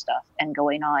myself this stuff and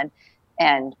going on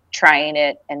and trying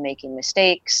it and making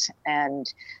mistakes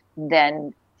and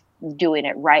then doing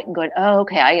it right and going, oh,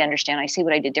 okay, I understand. I see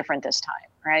what I did different this time,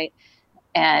 right?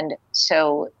 And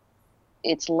so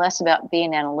it's less about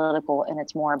being analytical and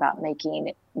it's more about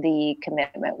making the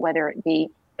commitment, whether it be,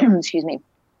 excuse me,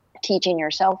 teaching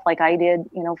yourself like I did,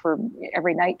 for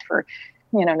every night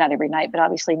not every night, but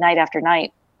obviously night after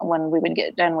night, when we would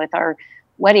get done with our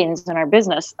weddings and our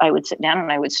business, I would sit down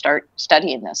and I would start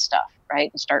studying this stuff,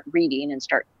 right? And start reading and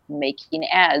start making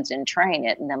ads and trying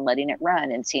it and then letting it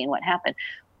run and seeing what happened.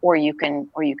 Or you can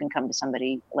come to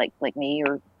somebody like me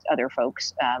or other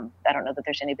folks. I don't know that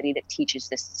there's anybody that teaches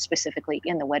this specifically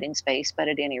in the wedding space, but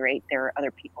at any rate, there are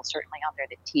other people certainly out there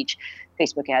that teach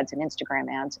Facebook ads and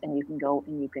Instagram ads, and you can go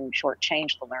and you can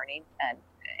shortchange the learning.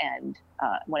 And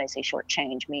when I say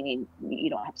shortchange, meaning you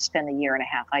don't have to spend the year and a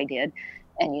half I did,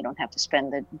 and you don't have to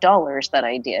spend the dollars that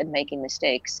I did making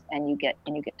mistakes, and you get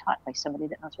taught by somebody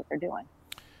that knows what they're doing.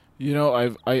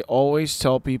 I always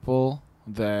tell people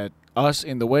that us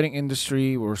in the wedding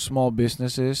industry, we're small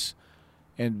businesses,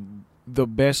 and the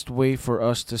best way for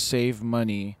us to save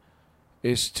money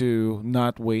is to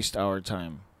not waste our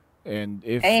time. And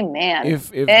Amen.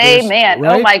 If Amen.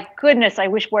 Right? Oh my goodness, I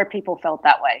wish more people felt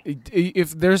that way.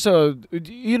 If there's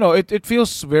it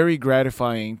feels very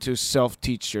gratifying to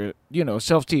self-teach,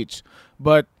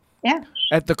 but yeah.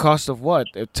 At the cost of what?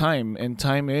 Time, and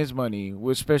time is money.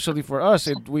 Especially for us,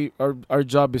 our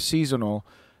job is seasonal.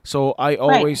 So I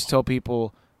always tell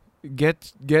people,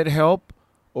 get help,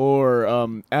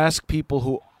 or ask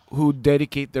people who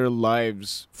dedicate their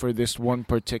lives for this one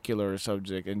particular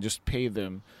subject and just pay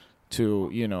them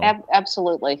to,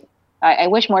 Absolutely. I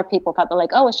wish more people thought they're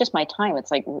like, oh, it's just my time.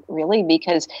 It's like, really?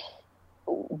 Because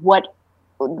what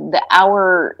the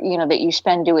hour, that you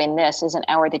spend doing this is an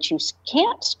hour that you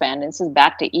can't spend. This is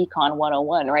back to Econ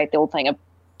 101, right? The old thing of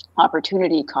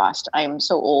opportunity cost. I am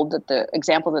so old that the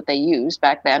example that they used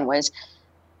back then was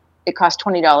it cost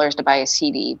 $20 to buy a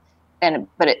CD.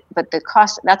 But the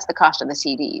cost, that's the cost of the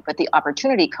CD, but the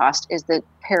opportunity cost is the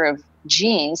pair of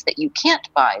jeans that you can't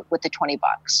buy with the $20,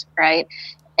 right?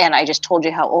 And I just told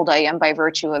you how old I am by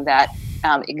virtue of that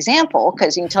example,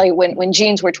 because you can tell you when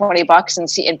jeans were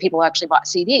 $20 and people actually bought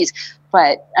CDs.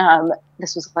 But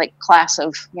this was like class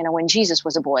of when Jesus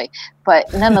was a boy.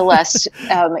 But nonetheless,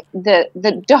 the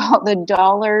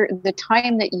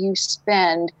time that you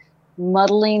spend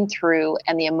muddling through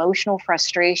and the emotional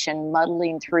frustration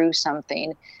muddling through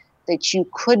something that you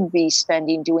could be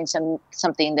spending doing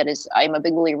something that is, I'm a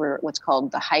big believer, what's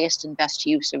called the highest and best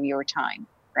use of your time.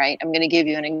 Right. I'm going to give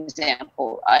you an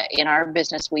example. In our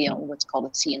business, we own what's called a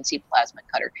CNC plasma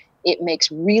cutter. It makes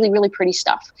really, really pretty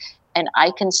stuff. And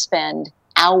I can spend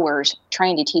hours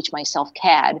trying to teach myself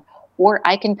CAD, or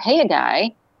I can pay a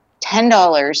guy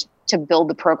 $10 to build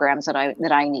the programs that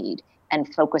I need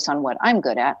and focus on what I'm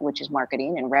good at, which is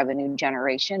marketing and revenue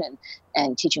generation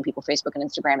and teaching people Facebook and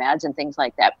Instagram ads and things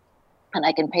like that. And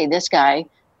I can pay this guy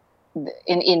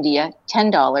in India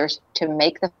 $10 to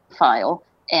make the file.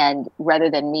 And rather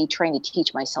than me trying to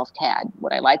teach myself CAD,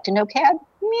 would I like to know CAD?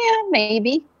 Yeah,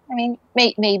 maybe. I mean,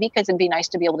 maybe, because it'd be nice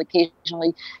to be able to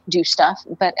occasionally do stuff.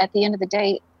 But at the end of the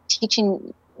day,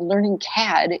 learning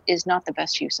CAD is not the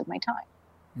best use of my time.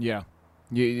 Yeah.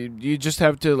 You just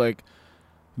have to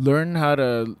learn how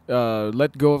to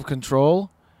let go of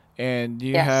control, and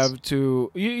you have to,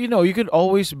 you could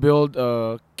always build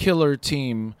a killer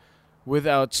team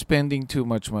without spending too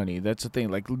much money. That's the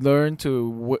thing. Learn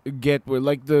to get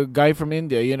like the guy from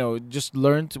India. Just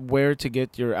learn where to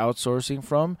get your outsourcing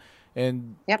from,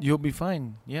 and you'll be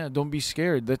fine. Yeah, don't be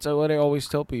scared. That's what I always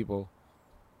tell people.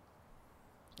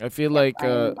 I feel like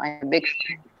I'm a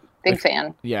big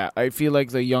fan. Yeah, I feel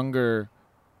like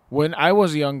when I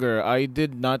was younger, I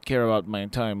did not care about my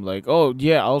time. Oh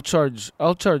yeah, I'll charge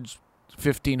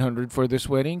 $1,500 for this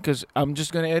wedding because I'm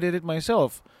just gonna edit it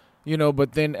myself.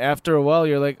 But then after a while,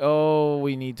 you're like, oh,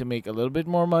 we need to make a little bit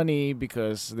more money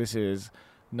because this is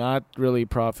not really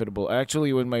profitable.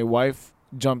 Actually, when my wife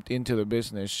jumped into the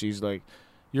business, she's like,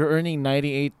 you're earning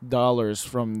 $98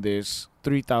 from this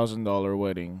 $3,000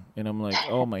 wedding. And I'm like,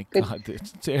 oh my God,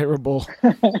 it's terrible.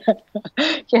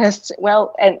 Yes.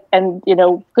 Well, and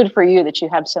good for you that you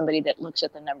have somebody that looks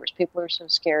at the numbers. People are so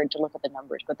scared to look at the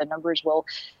numbers, but the numbers will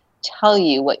tell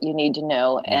you what you need to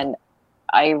know. Yeah. And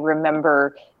I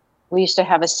remember we used to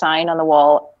have a sign on the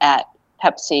wall at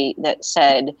Pepsi that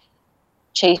said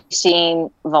chasing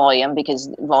volume, because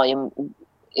volume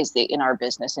is in our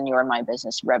business and you're in my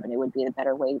business, revenue would be the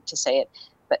better way to say it.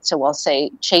 But so I'll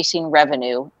say chasing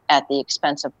revenue at the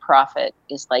expense of profit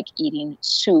is like eating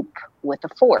soup with a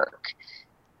fork.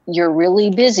 You're really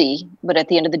busy, but at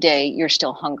the end of the day, you're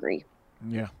still hungry.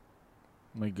 Yeah.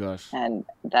 My gosh. And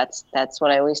that's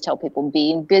what I always tell people.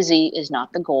 Being busy is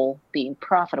not the goal. Being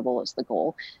profitable is the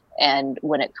goal. And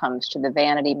when it comes to the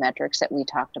vanity metrics that we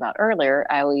talked about earlier,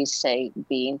 I always say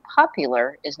being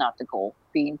popular is not the goal.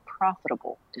 Being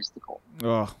profitable is the goal.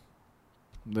 Oh,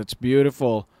 that's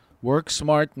beautiful. Work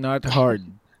smart, not hard.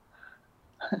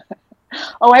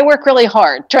 Oh, I work really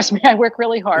hard. Trust me, I work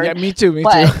really hard. Yeah, me too.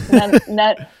 But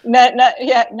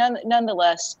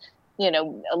nonetheless,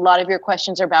 a lot of your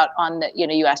questions are about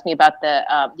you asked me about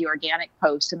the organic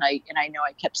post, and I know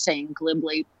I kept saying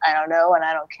glibly, I don't know, and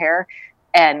I don't care.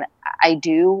 And I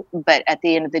do, but at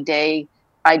the end of the day,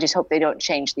 I just hope they don't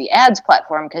change the ads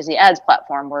platform, because the ads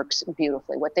platform works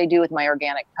beautifully. What they do with my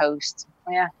organic posts,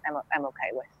 I'm okay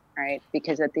with, right?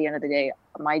 Because at the end of the day,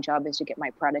 my job is to get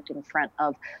my product in front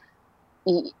of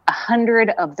 100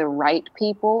 of the right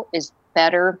people is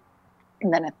better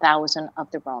than 1,000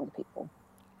 of the wrong people.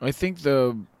 I think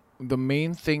the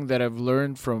main thing that I've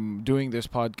learned from doing this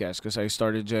podcast, because I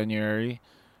started January,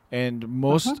 and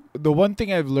the one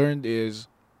thing I've learned is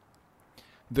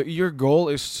your goal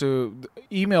is to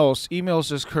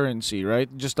emails is currency, right?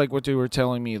 Just like what you were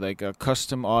telling me, like a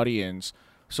custom audience.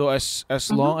 So as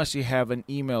long as you have an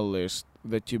email list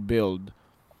that you build.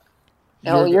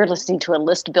 You're listening to a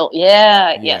list build.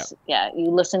 Yeah. Yes. Yeah. You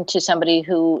listen to somebody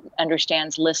who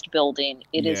understands list building.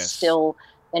 It is still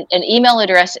an email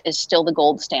address is still the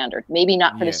gold standard. Maybe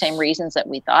not for the same reasons that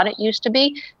we thought it used to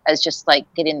be, as just like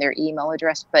getting their email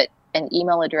address, but an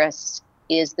email address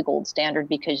is the gold standard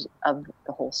because of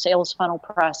the whole sales funnel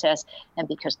process and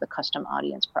because the custom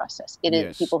audience process. It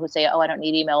is people who say, oh, I don't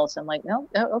need emails. I'm like, no,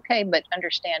 okay, but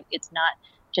understand it's not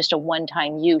just a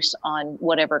one-time use on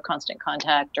whatever Constant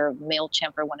Contact or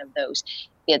MailChimp or one of those.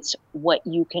 It's what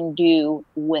you can do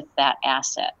with that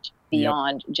asset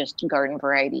beyond just garden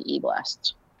variety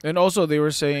e-blasts. And also they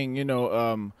were saying,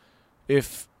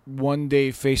 if one day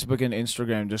Facebook and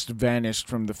Instagram just vanished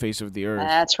from the face of the earth.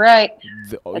 That's right.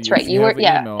 That's right.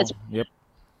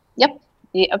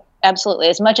 Yep, absolutely.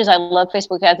 As much as I love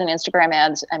Facebook ads and Instagram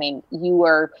ads, I mean, you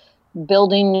are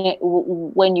building,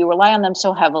 when you rely on them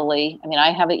so heavily. I mean,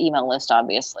 I have an email list,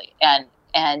 obviously,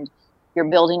 and you're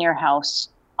building your house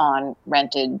on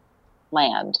rented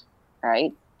land,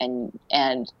 right?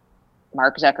 And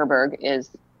Mark Zuckerberg is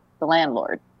the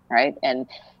landlord, right? And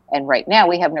right now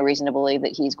we have no reason to believe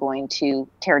that he's going to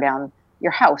tear down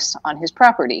your house on his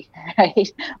property,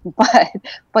 right?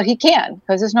 But he can,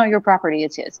 because it's not your property,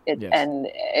 it's his. And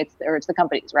it's the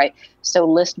company's, right? So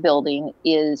list building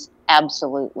is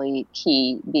absolutely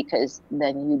key, because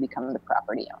then you become the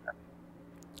property owner.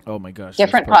 Oh my gosh!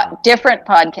 Different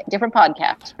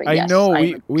podcasts. But I know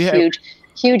we have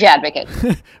huge advocate.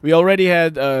 We already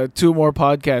had 2 more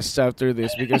podcasts after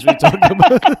this because we talked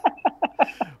about.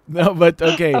 No, but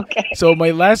okay. So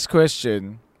my last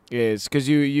question is, because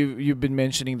you've been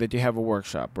mentioning that you have a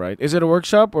workshop, right? Is it a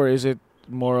workshop or is it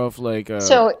more of like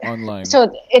online?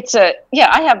 So it's I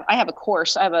have a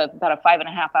course. I have about a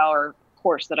 5.5 hour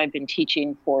course that I've been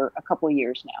teaching for a couple of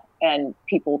years now, and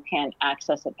people can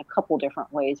access it a couple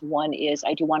different ways. One is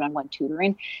I do one-on-one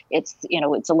tutoring. It's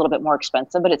it's a little bit more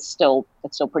expensive, but it's still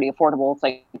pretty affordable. It's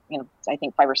like I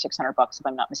think $500 or $600 if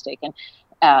I'm not mistaken,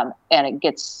 and it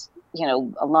gets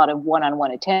a lot of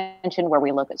one-on-one attention where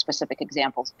we look at specific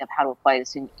examples of how to apply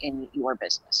this in your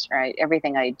business, right?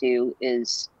 Everything I do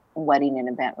is wedding and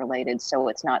event related. So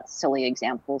it's not silly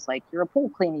examples like you're a pool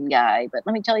cleaning guy, but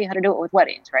let me tell you how to do it with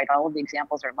weddings, right? All of the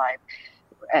examples are live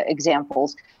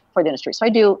examples for the industry.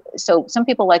 So some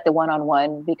people like the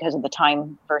one-on-one because of the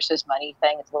time versus money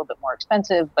thing. It's a little bit more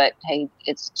expensive, but hey,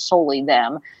 it's solely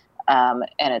them. And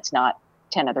it's not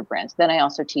 10 other brands. Then I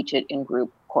also teach it in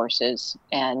group courses.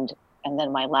 And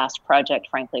then my last project,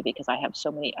 frankly, because I have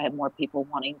more people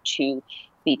wanting to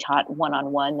be taught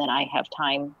one-on-one than I have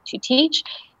time to teach,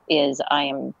 is I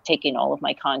am taking all of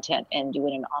my content and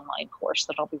doing an online course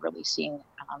that I'll be releasing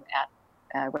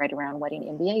at right around Wedding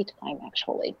MBA time,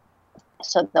 actually.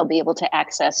 So they'll be able to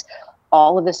access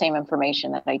all of the same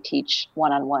information that I teach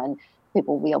one-on-one.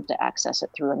 People will be able to access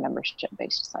it through a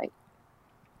membership-based site.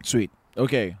 Sweet.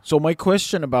 Okay. So my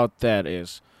question about that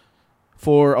is,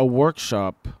 for a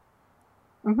workshop,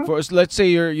 let's say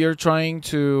you're trying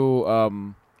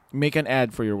to make an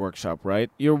ad for your workshop,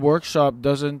 right? Your workshop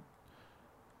doesn't.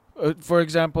 For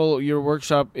example, your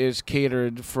workshop is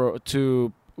catered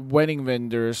to wedding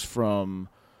vendors from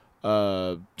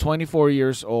 24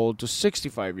 years old to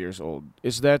 65 years old.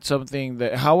 Is that something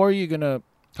that how are you gonna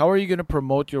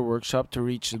promote your workshop to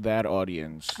reach that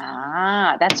audience?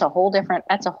 That's a whole different.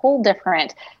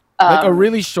 Like a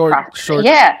really short.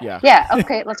 Yeah.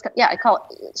 Okay. Let's go. Yeah, I call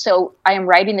it. So I am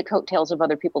riding the coattails of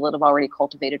other people that have already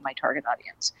cultivated my target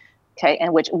audience. Okay,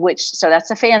 and so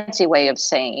that's a fancy way of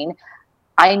saying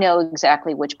I know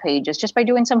exactly which pages, just by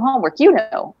doing some homework.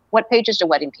 What pages do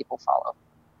wedding people follow?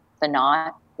 The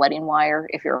Knot, Wedding Wire.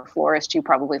 If you're a florist, you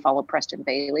probably follow Preston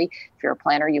Bailey. If you're a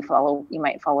planner, you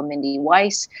might follow Mindy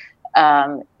Weiss.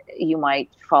 You might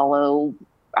follow,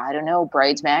 I don't know,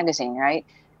 Brides Magazine, right?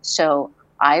 So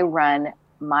I run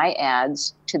my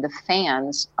ads to the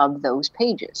fans of those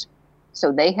pages.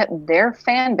 So they have their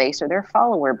fan base or their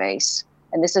follower base.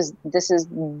 And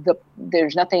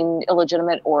there's nothing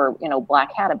illegitimate or,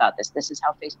 black hat about this. This is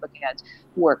how Facebook ads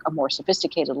work, a more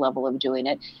sophisticated level of doing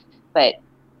it. But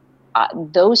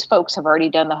those folks have already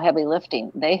done the heavy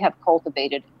lifting. They have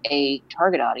cultivated a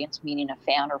target audience, meaning a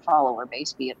fan or follower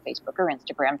base, be it Facebook or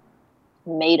Instagram,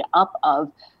 made up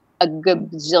of a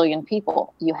gazillion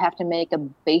people. You have to make a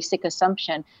basic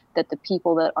assumption that the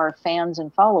people that are fans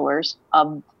and followers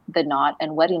of the Knot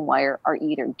and Wedding Wire are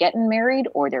either getting married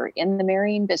or they're in the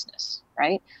marrying business,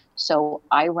 right? So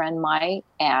I run my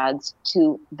ads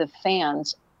to the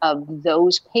fans of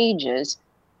those pages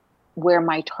where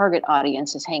my target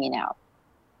audience is hanging out.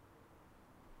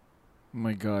 Oh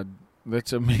my God,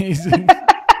 that's amazing.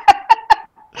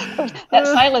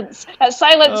 That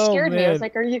silence scared me. I was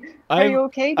like, "Are you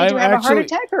okay? Did you have a heart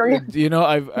attack?" Or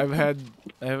I've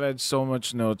had so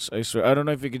much notes. I swear. I don't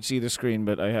know if you can see the screen,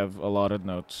 but I have a lot of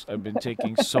notes. I've been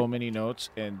taking so many notes,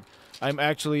 and I'm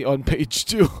actually on page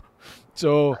 2.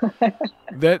 So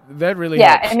that really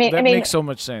helps. That makes so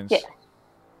much sense.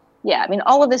 Yeah, I mean,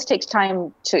 all of this takes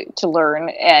time to learn,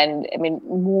 and I mean,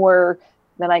 more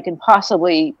than I can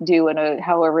possibly do in a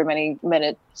however many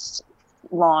minutes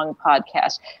long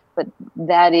podcast. But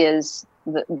that is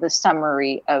the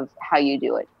summary of how you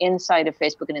do it. Inside of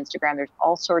Facebook and Instagram, there's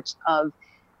all sorts of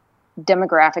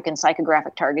demographic and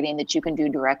psychographic targeting that you can do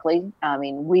directly. I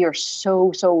mean, we are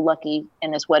so lucky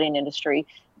in this wedding industry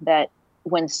that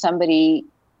when somebody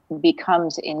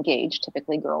becomes engaged,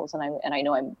 typically girls, and I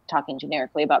know I'm talking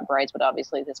generically about brides, but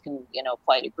obviously this can,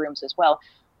 apply to grooms as well.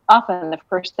 Often the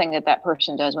first thing that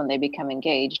person does when they become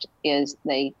engaged is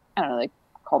they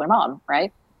call their mom,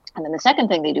 right? And then the second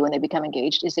thing they do when they become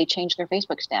engaged is they change their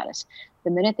Facebook status.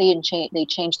 The minute they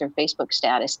change their Facebook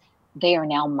status, they are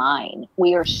now mine.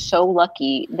 We are so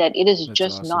lucky that it is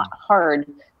just awesome. Not hard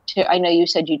to, I know you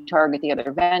said you target the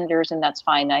other vendors, and that's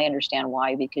fine. I understand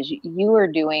why, because you are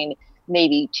doing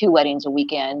maybe 2 weddings a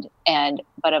weekend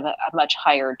but of a much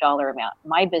higher dollar amount.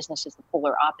 My business is the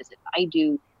polar opposite. I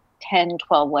do 10,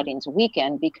 12 weddings a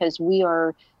weekend because we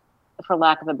are, for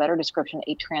lack of a better description,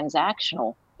 a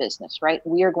transactional business, right?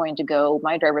 We are going to go,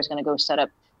 my driver is going to go set up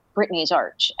Brittany's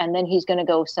arch, and then he's going to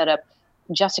go set up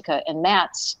Jessica and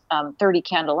Matt's 30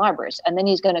 candelabras, and then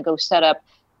he's going to go set up,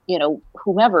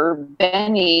 whomever,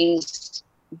 Benny's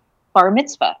bar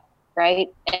mitzvah, right?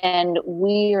 And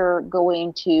we are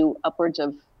going to upwards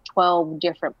of 12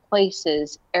 different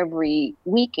places every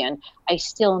weekend. I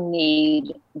still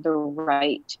need the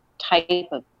right type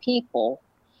of people,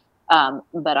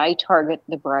 but I target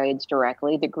the brides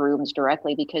directly, the grooms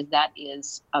directly, because that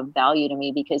is of value to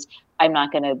me, because I'm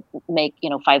not going to make,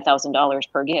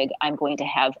 $5,000 per gig. I'm going to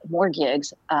have more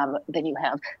gigs than you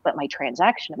have, but my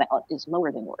transaction amount is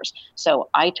lower than yours. So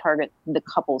I target the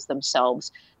couples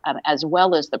themselves, as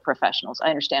well as the professionals. I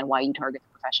understand why you target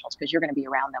the professionals, because you're going to be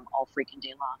around them all freaking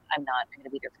day long. I'm not going to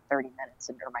be there for 30 minutes,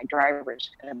 or my driver's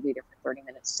going to be there for 30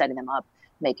 minutes, setting them up,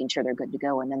 making sure they're good to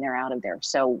go, and then they're out of there.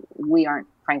 So we aren't,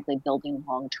 frankly, building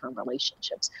long-term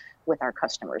relationships with our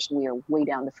customers. We are way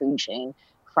down the food chain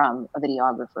from a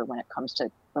videographer when it comes to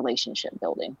relationship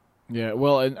building. Yeah,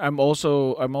 well, and I'm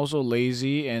also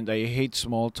lazy, and I hate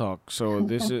small talk. So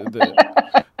this is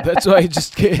that's why I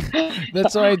just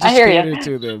cater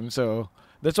to them. So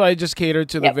that's why I just cater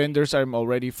to the vendors I'm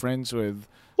already friends with.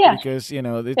 Yeah, because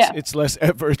it's less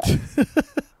effort.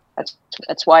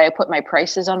 That's why I put my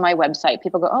prices on my website.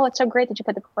 People go, "Oh, it's so great that you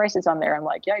put the prices on there." I'm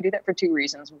like, yeah, I do that for 2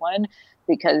 reasons. One,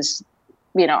 because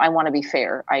I want to be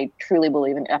fair. I truly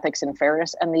believe in ethics and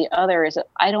fairness. And the other is that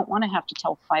I don't want to have to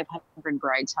tell 500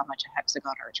 brides how much a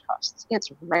hexagon arch costs.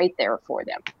 It's right there for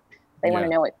them. They want to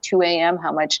know at 2 a.m.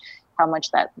 how much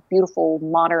that beautiful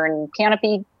modern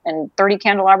canopy and 30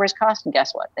 candelabras cost. And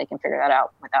guess what? They can figure that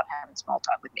out without having small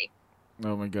talk with me.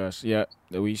 Oh my gosh. Yeah,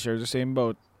 we share the same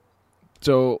boat.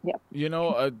 So,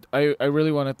 I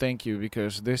really want to thank you,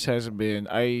 because this has been,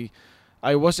 I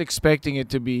was expecting it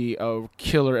to be a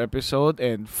killer episode,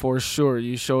 and for sure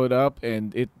you showed up,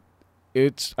 and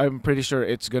I'm pretty sure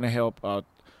it's going to help out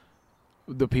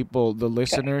the people, the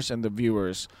listeners and the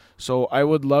viewers. So I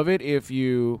would love it if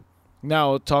you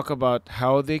now talk about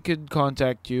how they could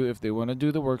contact you if they want to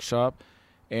do the workshop,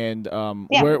 and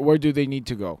where do they need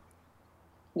to go?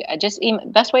 Yeah, just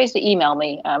best way is to email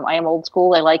me. I am old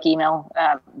school. I like email.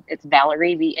 It's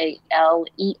Valerie,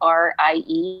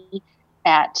 VALERIE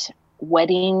at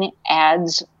wedding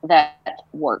ads that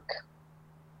work.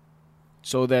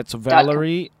 So that's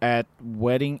Valerie at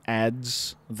wedding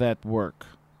ads that work.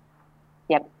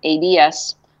 Yep,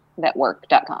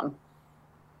 ADS.work.com.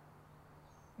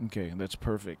 Okay, that's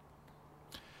perfect.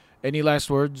 Any last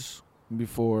words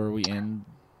before we end?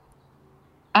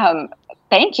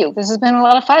 Thank you. This has been a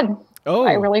lot of fun. Oh,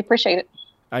 I really appreciate it.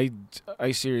 I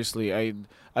seriously,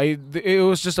 it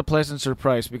was just a pleasant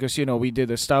surprise, because we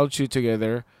did a style shoot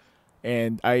together,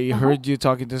 and I heard you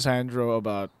talking to Sandro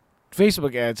about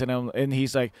Facebook ads, and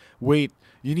he's like, "Wait,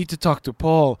 you need to talk to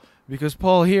Paul, because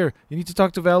Paul here, you need to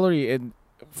talk to Valerie." And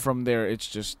from there, it's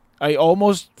just, I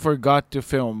almost forgot to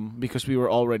film because we were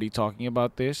already talking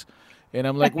about this, and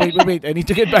I'm like, wait, I need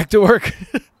to get back to work.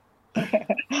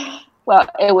 Well,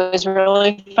 it was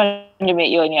really fun to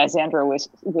meet you, and yeah, Sandra was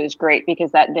great,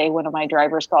 because that day one of my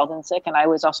drivers called in sick, and I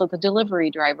was also the delivery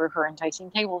driver for Enticing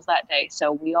Tables that day.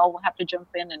 So we all have to jump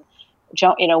in and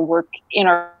work in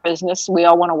our business. We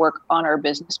all want to work on our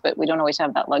business, but we don't always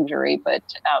have that luxury. But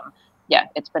yeah,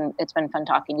 it's been fun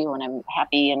talking to you, and I'm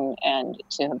happy and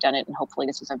to have done it, and hopefully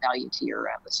this is of value to your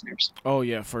listeners. Oh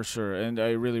yeah, for sure, and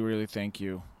I really, really thank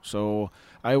you. So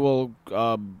I will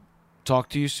talk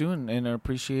to you soon, and I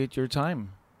appreciate your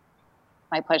time.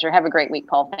 My pleasure. Have a great week,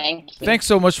 Paul. Thank you. Thanks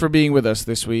so much for being with us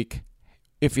this week.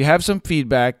 If you have some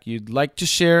feedback you'd like to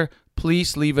share,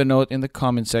 please leave a note in the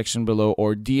comment section below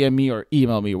or DM me or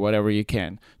email me, whatever you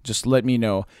can. Just let me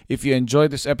know. If you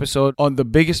enjoyed this episode on the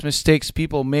biggest mistakes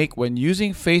people make when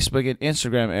using Facebook and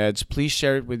Instagram ads, please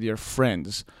share it with your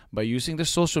friends by using the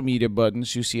social media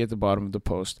buttons you see at the bottom of the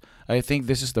post. I think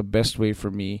this is the best way for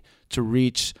me to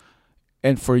reach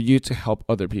and for you to help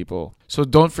other people. So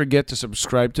don't forget to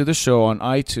subscribe to the show on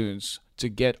iTunes to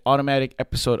get automatic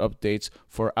episode updates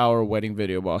for our Wedding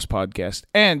Video Boss podcast.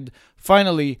 And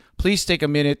finally, please take a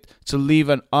minute to leave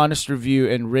an honest review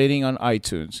and rating on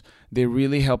iTunes. They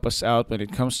really help us out when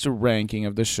it comes to ranking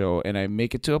of the show, and I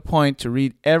make it to a point to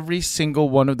read every single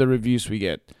one of the reviews we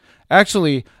get.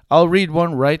 Actually, I'll read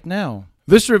one right now.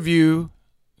 This review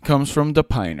comes from The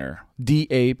Piner,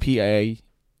 Dapiner.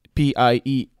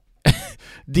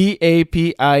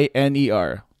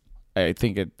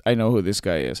 I know who this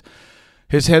guy is.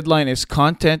 His headline is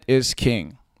 "Content is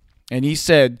King." And he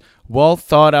said, "Well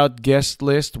thought out guest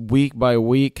list week by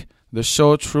week. The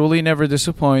show truly never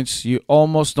disappoints. You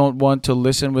almost don't want to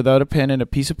listen without a pen and a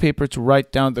piece of paper to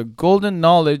write down the golden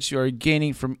knowledge you are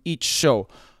gaining from each show.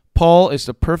 Paul is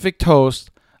the perfect host.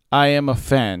 I am a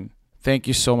fan." Thank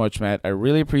you so much, Matt. I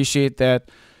really appreciate that.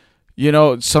 You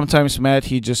know, sometimes Matt,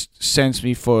 he just sends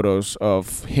me photos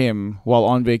of him while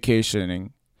on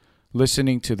vacationing,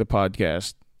 listening to the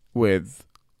podcast with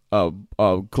a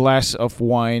glass of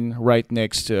wine right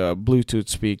next to a Bluetooth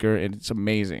speaker, and it's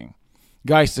amazing.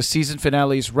 Guys, the season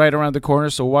finale is right around the corner,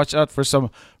 so watch out for some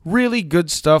really good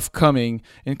stuff coming,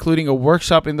 including a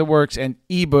workshop in the works and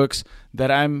ebooks that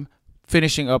I'm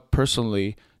finishing up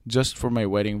personally just for my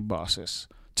wedding bosses.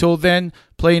 Till then,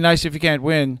 play nice if you can't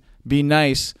win. Be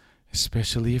nice,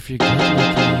 especially if you're good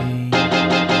looking.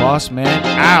 Boss man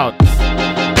out.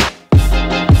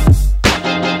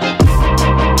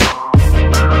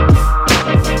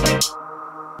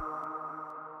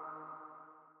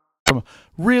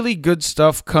 Really good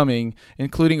stuff coming,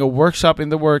 including a workshop in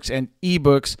the works and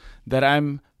ebooks that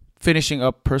I'm finishing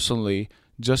up personally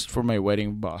just for my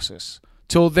wedding bosses.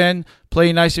 Till then,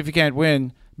 play nice if you can't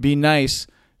win. Be nice,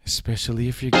 especially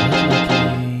if you're good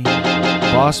looking.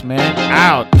 Boss man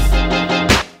out.